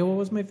think Iowa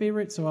was my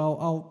favorite, so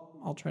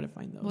I'll try to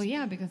find those. Well,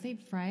 yeah, because they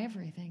fry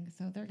everything,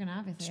 so they're gonna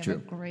obviously have true. a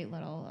great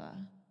little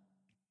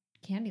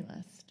candy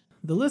list.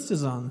 The list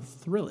is on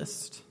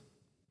Thrillist.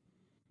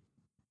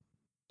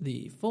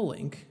 The full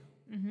link,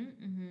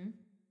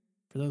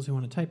 for those who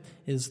want to type,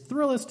 is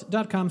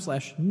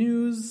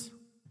thrillist.com/news.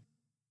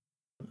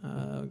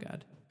 Oh,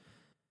 God.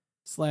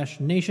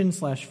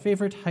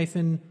 /nation/favorite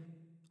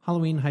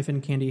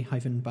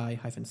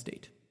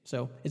Halloween-candy-by-state.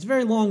 So it's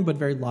very long, but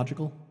very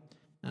logical.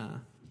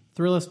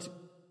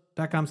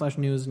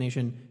 Thrillist.com/news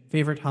nation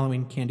favorite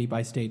Halloween candy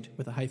by state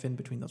with a hyphen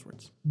between those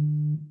words.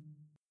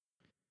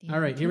 All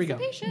right, here we go.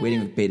 Anticipation. Waiting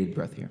with bated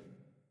breath here.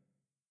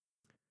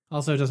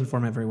 Also, it doesn't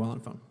format very well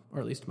on phone, or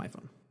at least my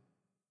phone.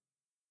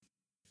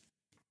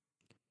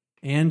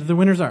 And the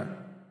winners are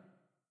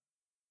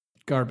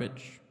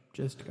garbage.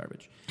 Just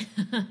garbage.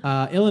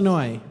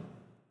 Illinois.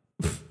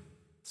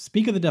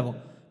 Speak of the devil.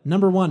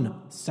 Number 1,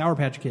 Sour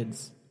Patch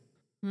Kids.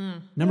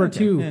 Number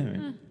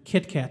 2,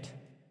 Kit Kat.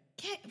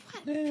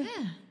 What? Eh.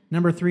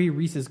 Number 3,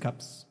 Reese's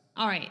Cups.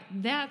 All right,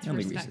 that's I don't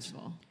like Reese's.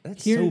 respectable.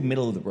 That's Here- so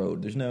middle of the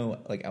road. There's no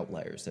like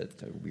outliers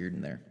that are weird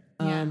in there.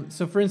 Yeah.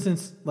 So, for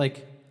instance,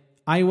 like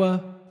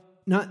Iowa,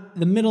 not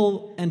the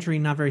middle entry,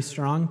 not very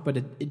strong, but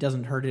it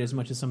doesn't hurt it as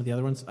much as some of the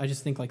other ones. I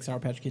just think like Sour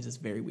Patch Kids is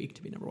very weak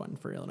to be number 1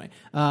 for Illinois.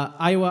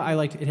 Iowa, I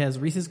liked. It has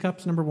Reese's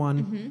Cups number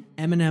 1,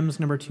 M&M's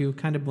number 2,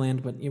 kind of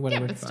bland, but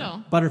whatever. Yeah, but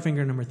still.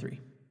 Butterfinger number 3.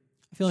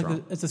 I feel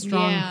like it's a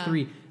strong Yeah.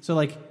 3. So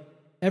like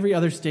every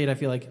other state, I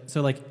feel like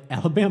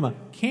Alabama,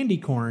 candy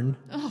corn,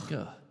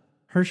 Ugh.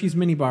 Hershey's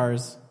mini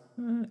bars,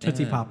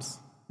 Tootsie Pops,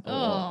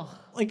 Oh,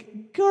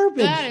 like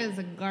garbage. that is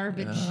a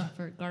garbage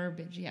for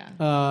garbage. Yeah.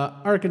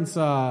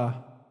 Arkansas.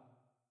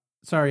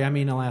 Sorry, I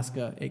mean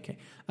Alaska.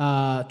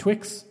 AK.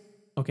 Twix.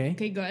 Okay.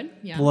 Okay, good.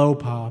 Yeah. Blow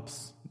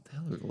Pops. What the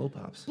hell are glow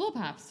pops? Blow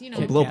pops. You know.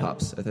 Oh, blow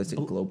pops. I thought it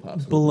said glow pops. What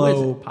is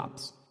Blow it?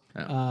 Pops.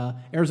 Oh.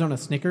 Arizona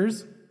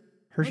Snickers.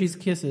 Hershey's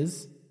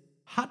Kisses.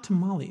 Hot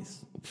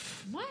tamales.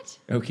 What?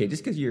 Okay,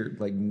 just because you're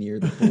like near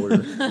the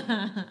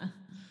border.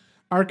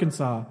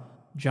 Arkansas.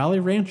 Jolly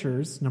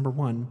Ranchers. Number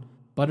 1.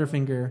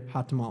 Butterfinger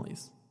hot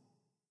tamales.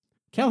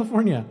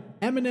 California.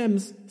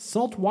 M&M's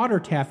saltwater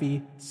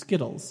taffy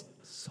Skittles.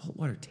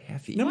 Saltwater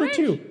taffy. Number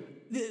 2.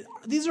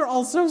 These are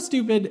all so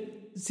stupid.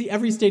 See,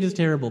 every state is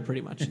terrible,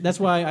 pretty much. That's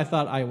why I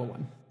thought Iowa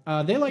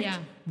won. They liked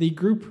the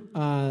group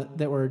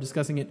that were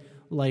discussing it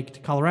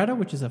liked Colorado,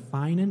 which is a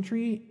fine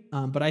entry,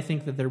 but I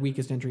think that their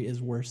weakest entry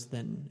is worse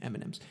than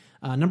M&M's.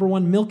 Number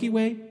 1, Milky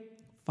Way,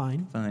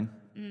 fine. Fine.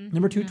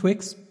 Number 2,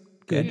 Twix,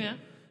 good. Yeah.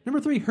 Number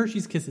 3,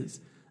 Hershey's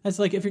Kisses. That's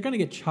like if you're gonna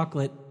get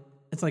chocolate,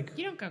 it's like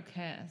You don't go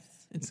kiss.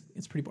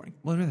 it's pretty boring.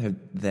 Well, I'd rather have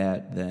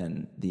that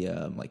than the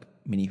like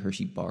mini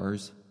Hershey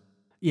bars.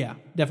 Yeah,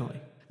 definitely.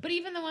 But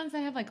even the ones that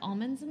have like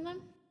almonds in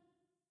them.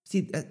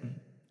 See, that,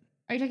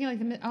 Are you talking like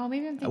the? Oh,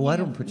 maybe I'm thinking. well, I of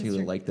don't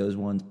particularly Mr. like those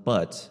ones,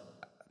 but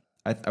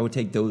I would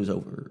take those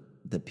over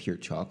the pure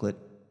chocolate.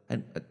 I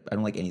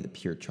don't like any of the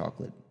pure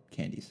chocolate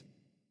candies.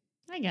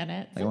 I get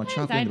it. I want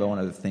Sometimes chocolate, but I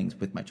want other things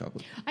with my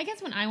chocolate. I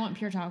guess when I want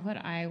pure chocolate,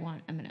 I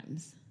want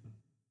M&Ms.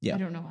 Yeah, I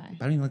don't know why. I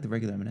don't even like the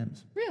regular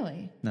M&Ms.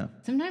 Really? No,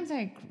 Sometimes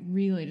I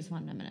really just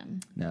want an M&M.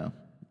 no.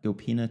 Go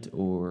peanut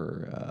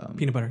or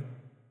Peanut butter.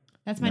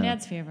 That's my No.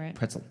 dad's favorite.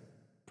 pretzel.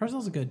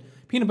 Pretzels are good.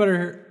 Peanut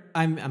butter.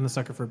 I'm a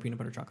sucker for peanut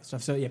butter chocolate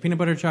stuff. So yeah, peanut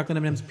butter chocolate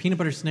M&Ms, peanut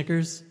butter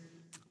Snickers.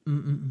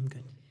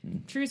 Good.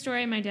 True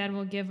story. My dad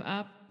will give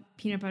up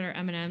peanut butter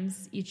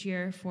M&Ms each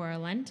year for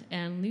Lent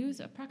and lose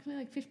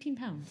approximately like 15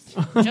 pounds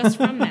just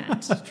from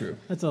that. True.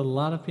 That's a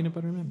lot of peanut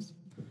butter M&Ms.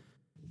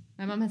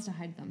 My mom has to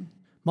hide them.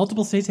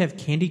 Multiple states have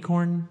candy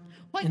corn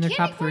What? in their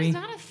Candy top corn's 3.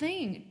 not a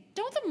thing.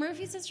 Don't the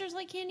Murphy sisters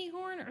like candy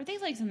corn? Or they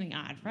like something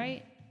odd,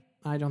 right?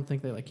 I don't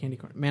think they like candy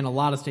corn. Man, a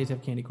lot of states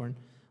have candy corn.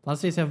 A lot of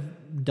states have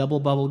double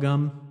bubble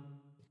gum.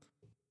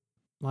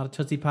 A lot of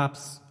Tootsie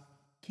Pops.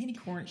 Candy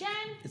corn. Jen?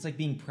 It's like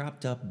being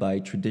propped up by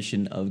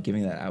tradition of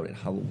giving that out at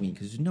Halloween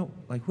because there's no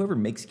like whoever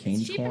makes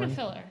candy It's cheaper corn, to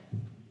filler.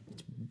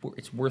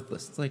 it's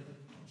worthless. It's like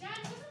Jen,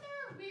 wasn't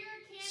there a weird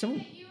candy Someone-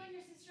 that you and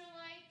your sister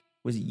like?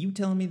 was it you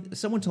telling me?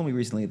 Someone told me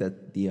recently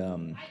that the It's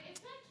not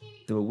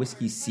candy the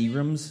whiskey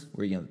Seagrams,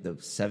 where you know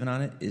the 7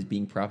 on it, is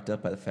being propped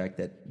up by the fact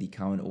that the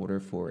common order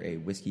for a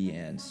whiskey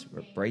and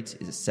brights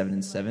is a 7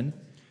 and 7.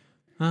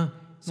 Huh?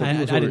 So I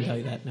people didn't order- tell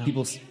you that.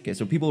 No.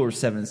 So people order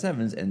 7 and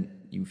 7s, and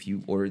if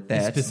you order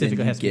that, specifically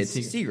then you has to be get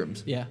Seagram.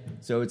 Seagrams. Yeah.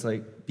 So it's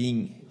like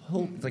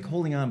it's like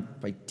holding on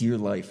by dear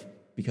life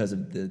because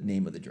of the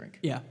name of the drink.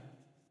 Yeah.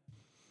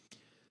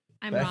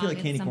 I'm But wrong. I feel like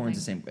It's candy corn's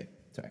the something. same way.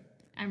 Sorry.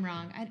 I'm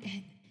wrong.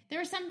 There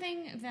was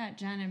something that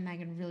Jen and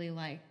Megan really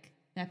like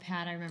that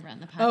Pat I remember on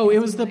the podcast. Oh, it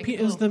was like,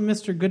 it was the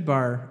Mr. Good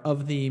bar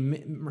of the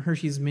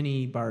Hershey's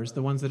mini bars,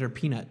 the ones that are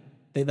peanut.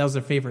 That was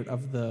their favorite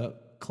of the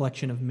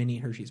collection of mini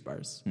Hershey's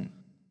bars.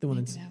 The one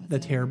that's that was the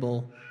it.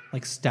 terrible,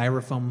 like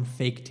styrofoam,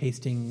 fake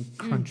tasting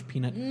crunch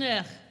peanut.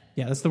 Ugh.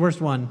 Yeah, that's the worst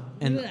one,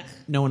 and Ugh.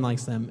 no one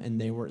likes them, and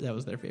that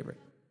was their favorite,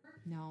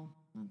 No.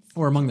 That's-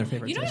 or among their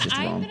favorites. You know I what? should say.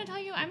 I'm going to tell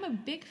you, I'm a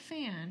big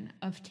fan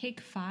of Take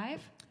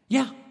 5.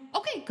 Yeah,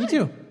 Okay, good.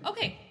 too.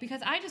 Okay,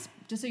 because I just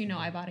so you know,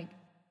 I bought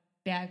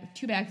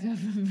 2 bags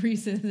of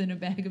Reese's and a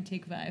bag of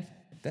Take 5.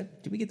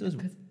 Did we get those?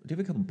 Did we have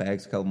a couple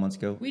bags a couple months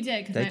ago? We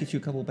did, 'cause Did I I- get you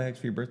a couple bags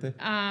for your birthday?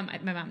 My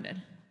mom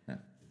did. No.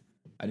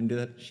 I didn't do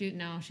that. She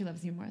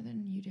loves you more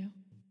than you do.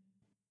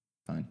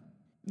 Fine.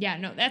 Yeah,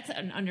 no, that's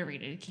an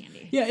underrated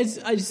candy. yeah.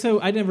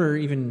 I never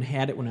even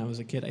had it when I was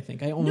a kid. I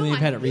think I only No, have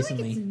had I it feel like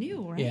recently. it's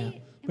new, right? Yeah, Am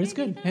but it's I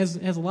good. like It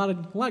that? has a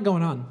lot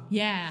going on.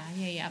 Yeah.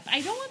 But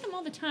I don't want them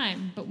all the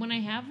time. But when I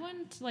have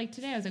one, like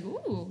today, I was like,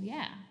 ooh,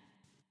 yeah.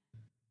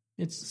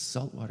 It's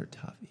Saltwater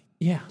toffee.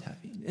 yeah,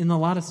 Taffy. in a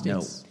lot of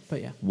states.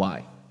 But yeah,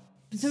 Why?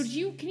 So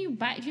can you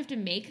buy? Do you have to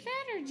make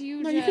that, or do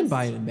you? no, you can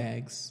buy it in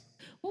bags.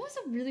 What was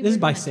a really? This is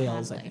weird by one that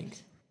sales, Todd I think.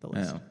 liked? The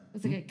list. Oh. It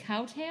was like a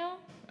cow tail.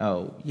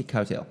 Oh, yeah,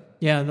 cowtail.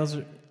 Yeah, those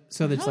are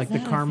so it's How's like the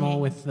that a caramel thing?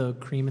 with the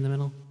cream in the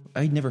middle.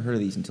 I'd never heard of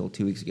these until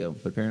 2 weeks ago,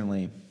 but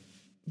apparently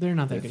They're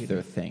not that they're, good they're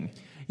either. a thing.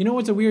 You know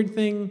what's a weird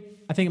thing?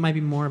 I think it might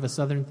be more of a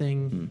southern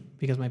thing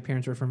because my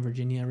parents were from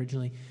Virginia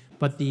originally.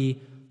 But the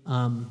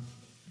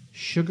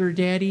sugar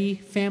daddy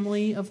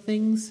family of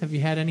things. Have you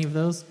had any of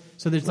those?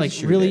 So there's like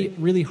sugar really,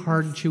 daddy? really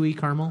hard, chewy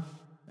caramel.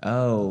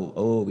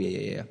 Oh,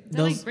 yeah. Does that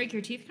Those- like break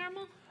your teeth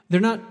caramel? They're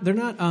not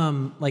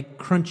like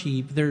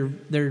crunchy.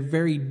 They're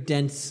very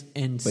dense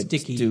and But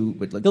sticky.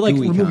 but, like, they'll like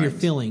gooey remove your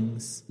kinds.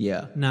 fillings.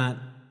 Yeah. Not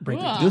break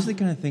your Ugh. teeth. Those are the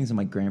kind of things that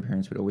my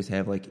grandparents would always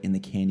have, like, in the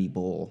candy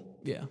bowl.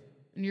 Yeah.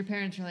 And your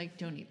parents are like,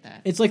 don't eat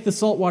that. It's like the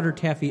saltwater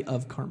taffy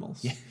of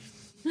caramels. Yeah.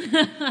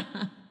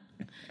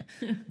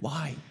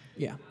 Why?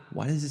 Yeah.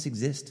 Why does this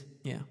exist?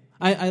 Yeah.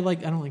 I don't like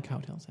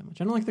cowtails that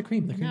much. I don't like the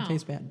cream. The cream No.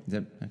 tastes bad. Is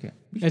that okay?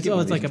 We should It's, get one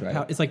of it's these like and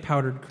try it. it's like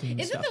powdered cream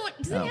Is it stuff. the one?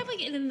 Does it have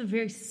like it in the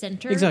very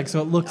center? Exactly.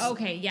 So it looks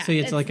Okay, yeah, So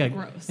it's it's like a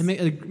gross.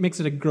 It makes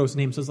it a gross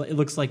name. So it's like, it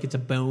looks like it's a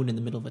bone in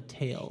the middle of a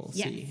tail.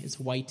 Yes. See, it's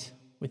white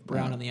with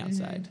brown on the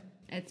outside.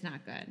 It's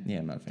not good. Yeah,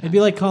 I'm not a fan. It'd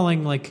be like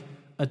calling like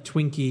a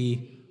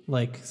Twinkie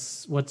like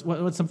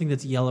what's something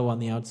that's yellow on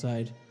the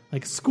outside,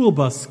 like school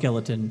bus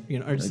skeleton,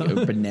 or Like something.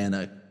 a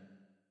banana.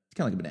 It's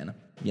kind of like a banana.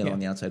 Yellow Yeah. on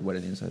the outside, white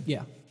on the inside.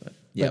 Yeah.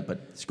 But But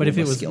if it school bus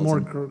was skeleton.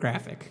 more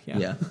graphic,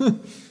 yeah.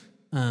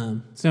 Yeah.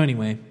 So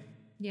anyway,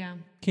 Yeah,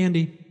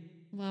 candy,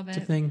 love it's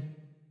a it. thing.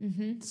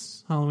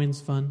 Halloween's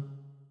fun.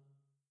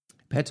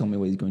 Pat told me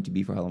what he's going to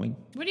be for Halloween.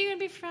 What are you gonna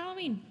be for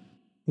Halloween?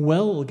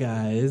 Well,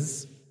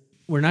 guys,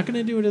 we're not going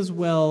to do it as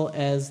well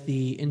as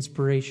the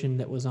inspiration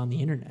that was on the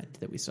internet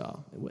that we saw.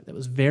 That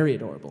was very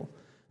adorable.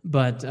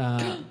 But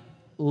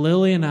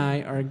Lily and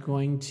I are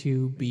going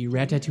to be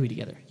Ratatouille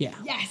together. Yeah.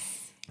 Yes.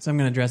 So I'm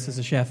going to dress as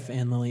a chef,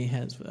 and Lily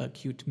has a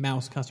cute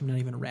mouse costume, not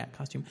even a rat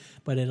costume,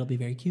 but it'll be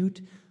very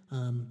cute.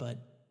 But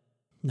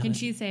not Can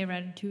she say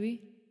Ratatouille?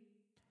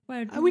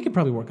 we could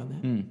probably work on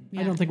that.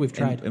 I don't think we've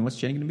tried. And what's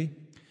Jenny going to be?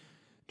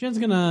 Jen's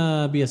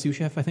gonna be a sous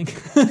chef, I think.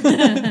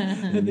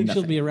 I think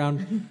she'll be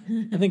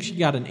around. I think she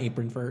got an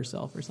apron for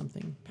herself or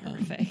something.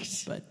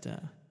 Perfect. But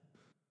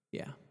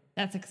yeah,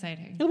 That's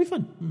exciting. it'll be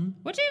fun.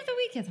 What day of the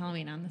week is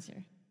Halloween on this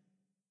year?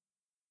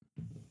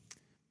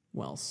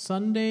 Well,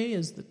 Sunday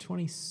is the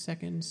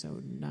 22nd,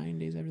 so 9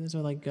 days after this.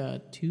 So like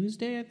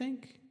Tuesday, I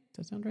think.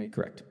 Does that sound right?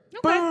 Correct.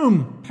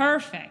 Boom!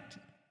 Perfect.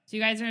 So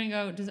you guys are gonna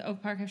go? Does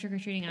Oak Park have trick or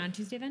treating on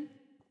Tuesday then?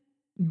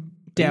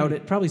 Doubt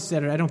it. Probably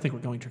Saturday. I don't think we're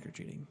going trick or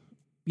treating.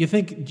 You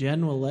think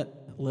Jen will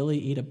let Lily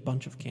eat a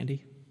bunch of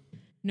candy?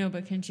 No,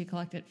 but can she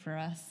collect it for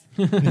us?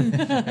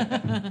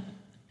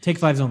 Take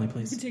fives only,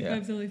 please. Take Yeah.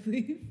 fives only,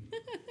 please.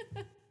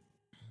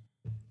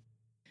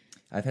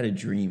 I've had a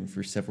dream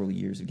for several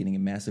years of getting a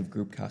massive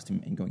group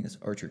costume and going as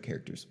Archer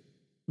characters.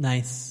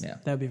 Nice. Yeah.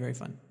 That would be very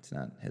fun.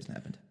 Hasn't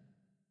happened.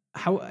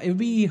 It would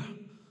be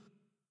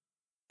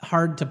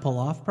hard to pull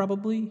off,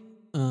 probably.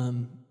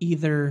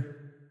 Either,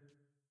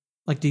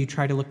 like, do you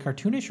try to look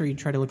cartoonish or you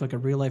try to look like a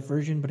real life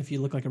version? But if you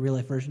look like a real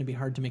life version, it'd be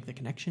hard to make the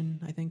connection,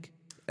 I think.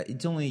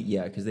 It's only,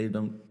 because they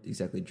don't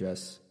exactly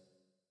dress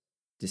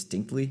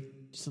distinctly.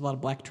 Just a lot of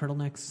black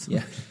turtlenecks.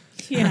 Yeah.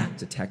 Yeah.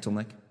 It's a tactile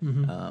neck.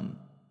 Mm-hmm.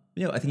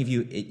 I think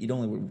it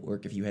only would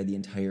work if you had the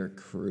entire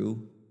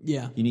crew.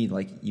 Yeah. You need,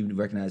 you would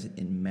recognize it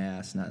in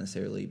mass, not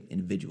necessarily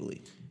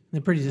individually.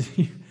 They're pretty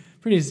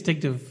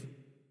distinctive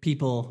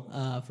people.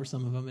 For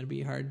some of them, it'd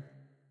be hard.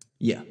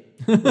 Yeah.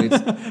 It's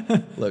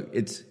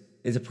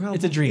a problem.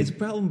 It's a dream. It's a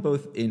problem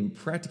both in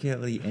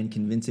practicality and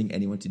convincing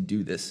anyone to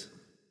do this.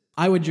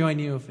 I would join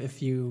you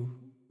if you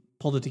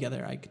pulled it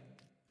together.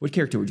 What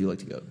character would you like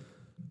to go?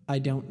 I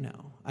don't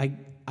know.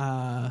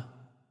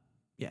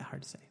 Yeah,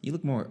 hard to say. You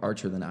look more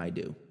Archer than I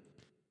do.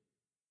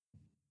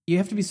 You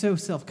have to be so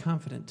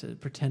self-confident to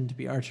pretend to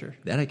be Archer.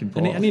 That I can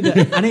pull off. I need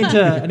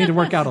to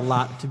work out a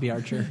lot to be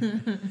Archer.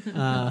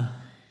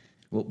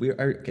 Well,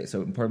 okay.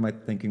 So part of my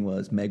thinking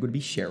was Meg would be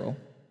Cheryl,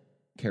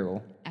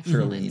 Carol,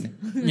 Excellent.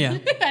 Charlene. Yeah.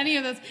 Any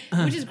of those,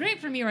 which is great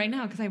for me right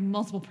now because I have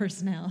multiple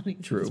personalities.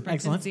 True. It's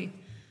Excellent. pregnancy.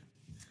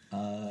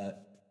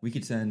 We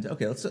could send.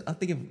 Okay,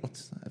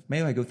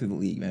 maybe I go through the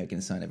league. Maybe I can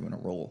assign everyone a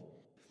role.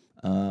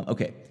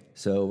 Okay,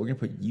 so we're gonna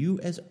put you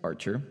as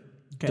Archer,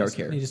 Okay, dark so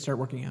hair. I need to start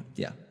working out.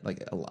 Yeah,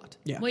 like a lot.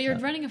 Yeah. Well, you're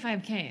running a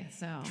 5K,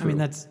 so I mean,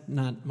 that's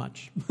not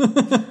much.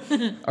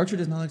 Archer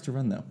does not like to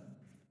run though.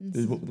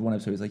 There's one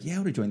episode he's like, "Yeah, I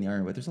would have joined the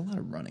army, but there's a lot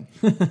of running."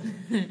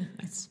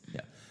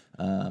 Yeah.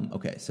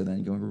 Okay, so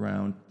then going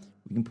around,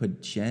 we can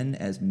put Jen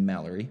as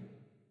Mallory.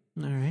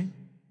 All right.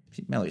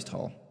 Mallory's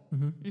tall.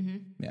 Mm-hmm.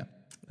 Yeah.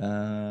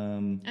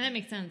 and that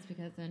makes sense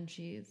because then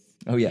she's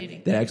Oh yeah,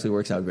 dating. that actually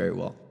works out very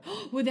well.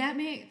 Would that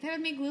make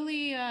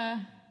Lily?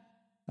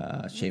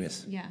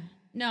 Seamus. Yeah.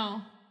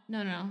 No.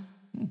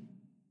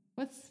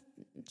 What's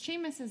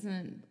Seamus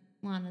isn't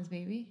Lana's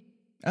baby.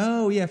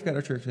 Oh yeah, I forgot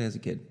Archer actually has a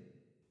kid.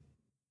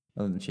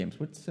 Other than Seamus,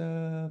 what's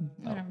I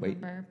don't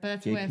remember, but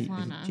that's JP, with is it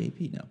Lana.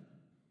 JP? No,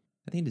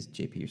 I think it is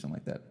JP or something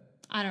like that.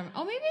 I don't.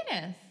 Oh, maybe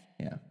it is.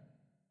 Yeah,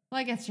 Well,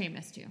 I guess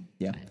Seamus too.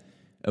 yeah.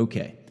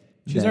 Okay,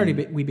 She's Then- already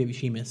wee baby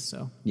Sheamus,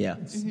 so. yeah.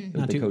 With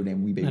Not the too- code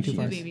name Wee Baby not too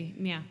Sheamus. far. Baby.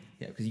 Yeah.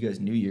 Yeah, because you guys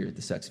knew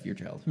the sex of your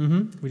child.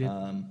 We did.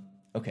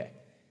 Okay,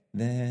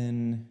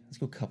 then let's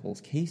go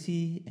couples.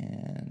 Casey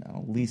and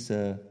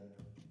Lisa.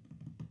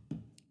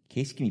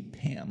 Casey can be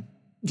Pam.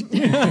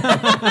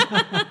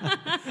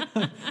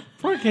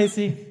 Poor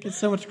Casey. There's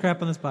so much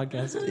crap on this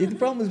podcast. The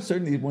problem with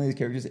certain one of these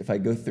characters, if I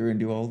go through and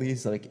do all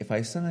these, like if I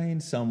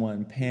assign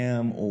someone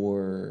Pam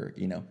or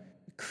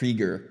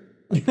Krieger,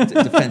 like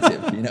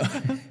defensive,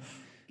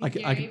 I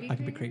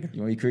could be Krieger.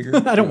 You want to be Krieger?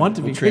 I don't want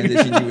to be we'll Krieger.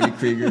 transition you into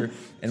Krieger,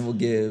 and we'll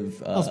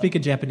give. I'll speak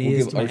in Japanese we'll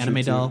give to my Archer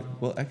anime doll.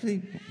 Well,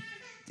 actually,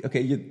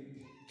 okay.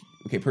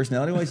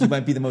 Personality-wise, you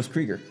might be the most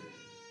Krieger.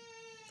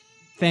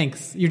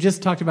 Thanks. You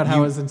just talked about how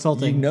it was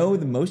insulting. You know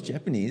the most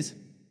Japanese.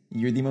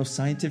 You're the most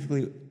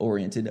scientifically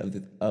oriented of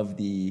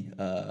the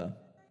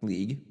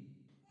league.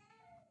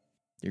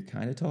 You're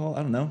kind of tall.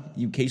 I don't know.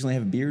 You occasionally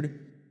have a beard.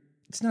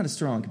 It's not a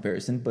strong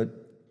comparison, but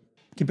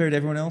compared to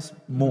everyone else,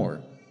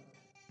 more.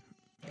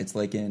 It's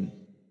like in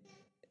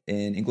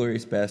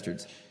Inglourious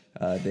Bastards,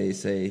 they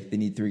say they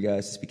need 3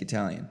 guys to speak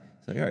Italian.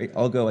 It's like, all right,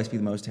 I'll go. I speak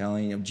the most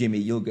Italian. Jimmy,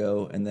 you'll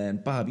go, and then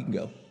Bob, you can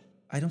go.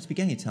 I don't speak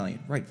any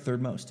Italian. Right,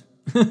 third most.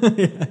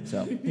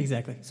 So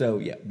Exactly. So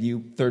yeah,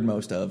 you third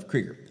most of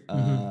Krieger.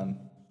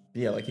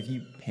 Yeah, like if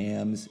you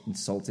Pam's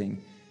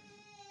insulting.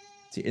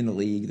 See, in the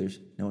league, there's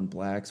no one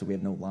black, so we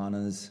have no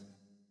Lanas.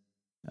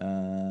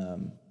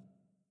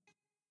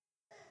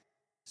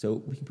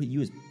 So we can put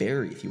you as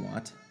Barry if you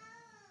want.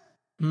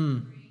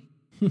 Can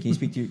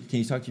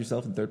you talk to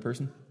yourself in third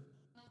person?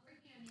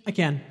 I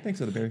can.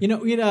 Thanks, other Barry. You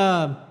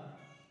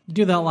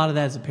do that a lot of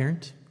that as a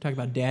parent. Talk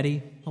about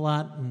daddy a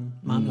lot, and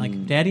mom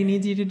like, daddy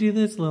needs you to do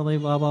this, Lily,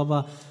 blah blah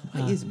blah.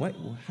 How does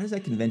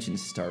that convention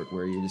start?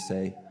 Where you just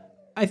say,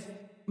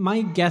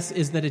 my guess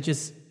is that it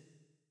just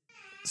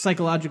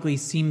psychologically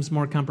seems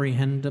more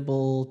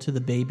comprehensible to the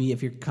baby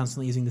if you're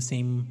constantly using the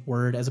same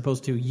word as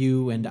opposed to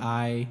you and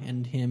I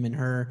and him and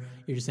her.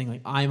 You're just saying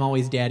like, I'm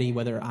always daddy,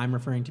 whether I'm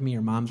referring to me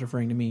or mom's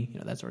referring to me,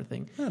 that sort of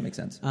thing. oh, that makes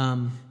sense.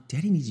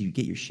 Daddy needs you to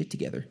get your shit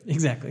together.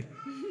 Exactly.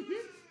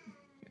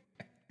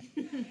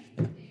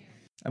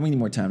 We need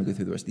more time to go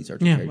through the rest of these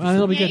Archer Yeah, characters. well,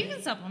 it'll be Yeah, good. you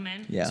can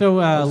supplement. Yeah. So,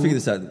 let's figure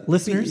this out.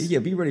 listeners?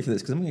 Be ready for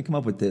this, because I'm going to come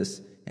up with this,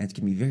 and it's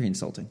going to be very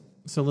insulting.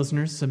 So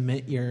listeners,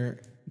 submit your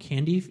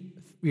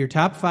your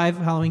top 5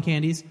 Halloween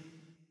candies,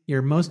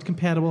 your most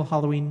compatible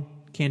Halloween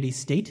candy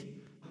state,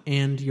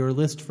 and your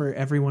list for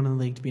everyone in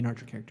the league to be an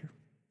Archer character.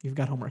 You've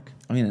got homework.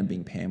 I'm going to end up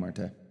being Pam, aren't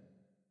I?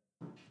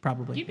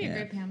 Probably. You'd be a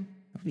great Pam.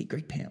 That would be a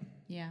great Pam.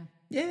 Yeah.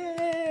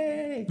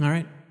 Yay! All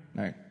right.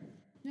 All right.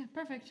 Yeah,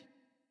 perfect.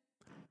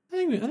 I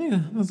think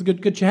that was a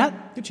good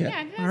chat. Good chat.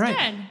 Yeah, that's All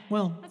right. good.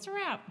 Well, That's a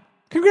wrap.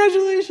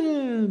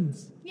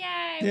 congratulations. Yay.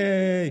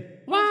 Yay!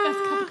 World's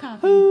best cup of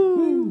coffee.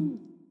 Woo.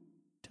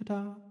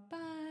 Ta-da. Bye.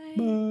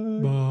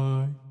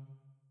 Bye.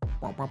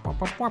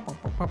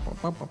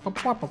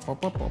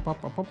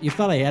 You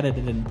thought I added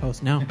it in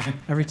post. No.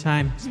 Every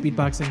time.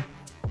 Speedboxing.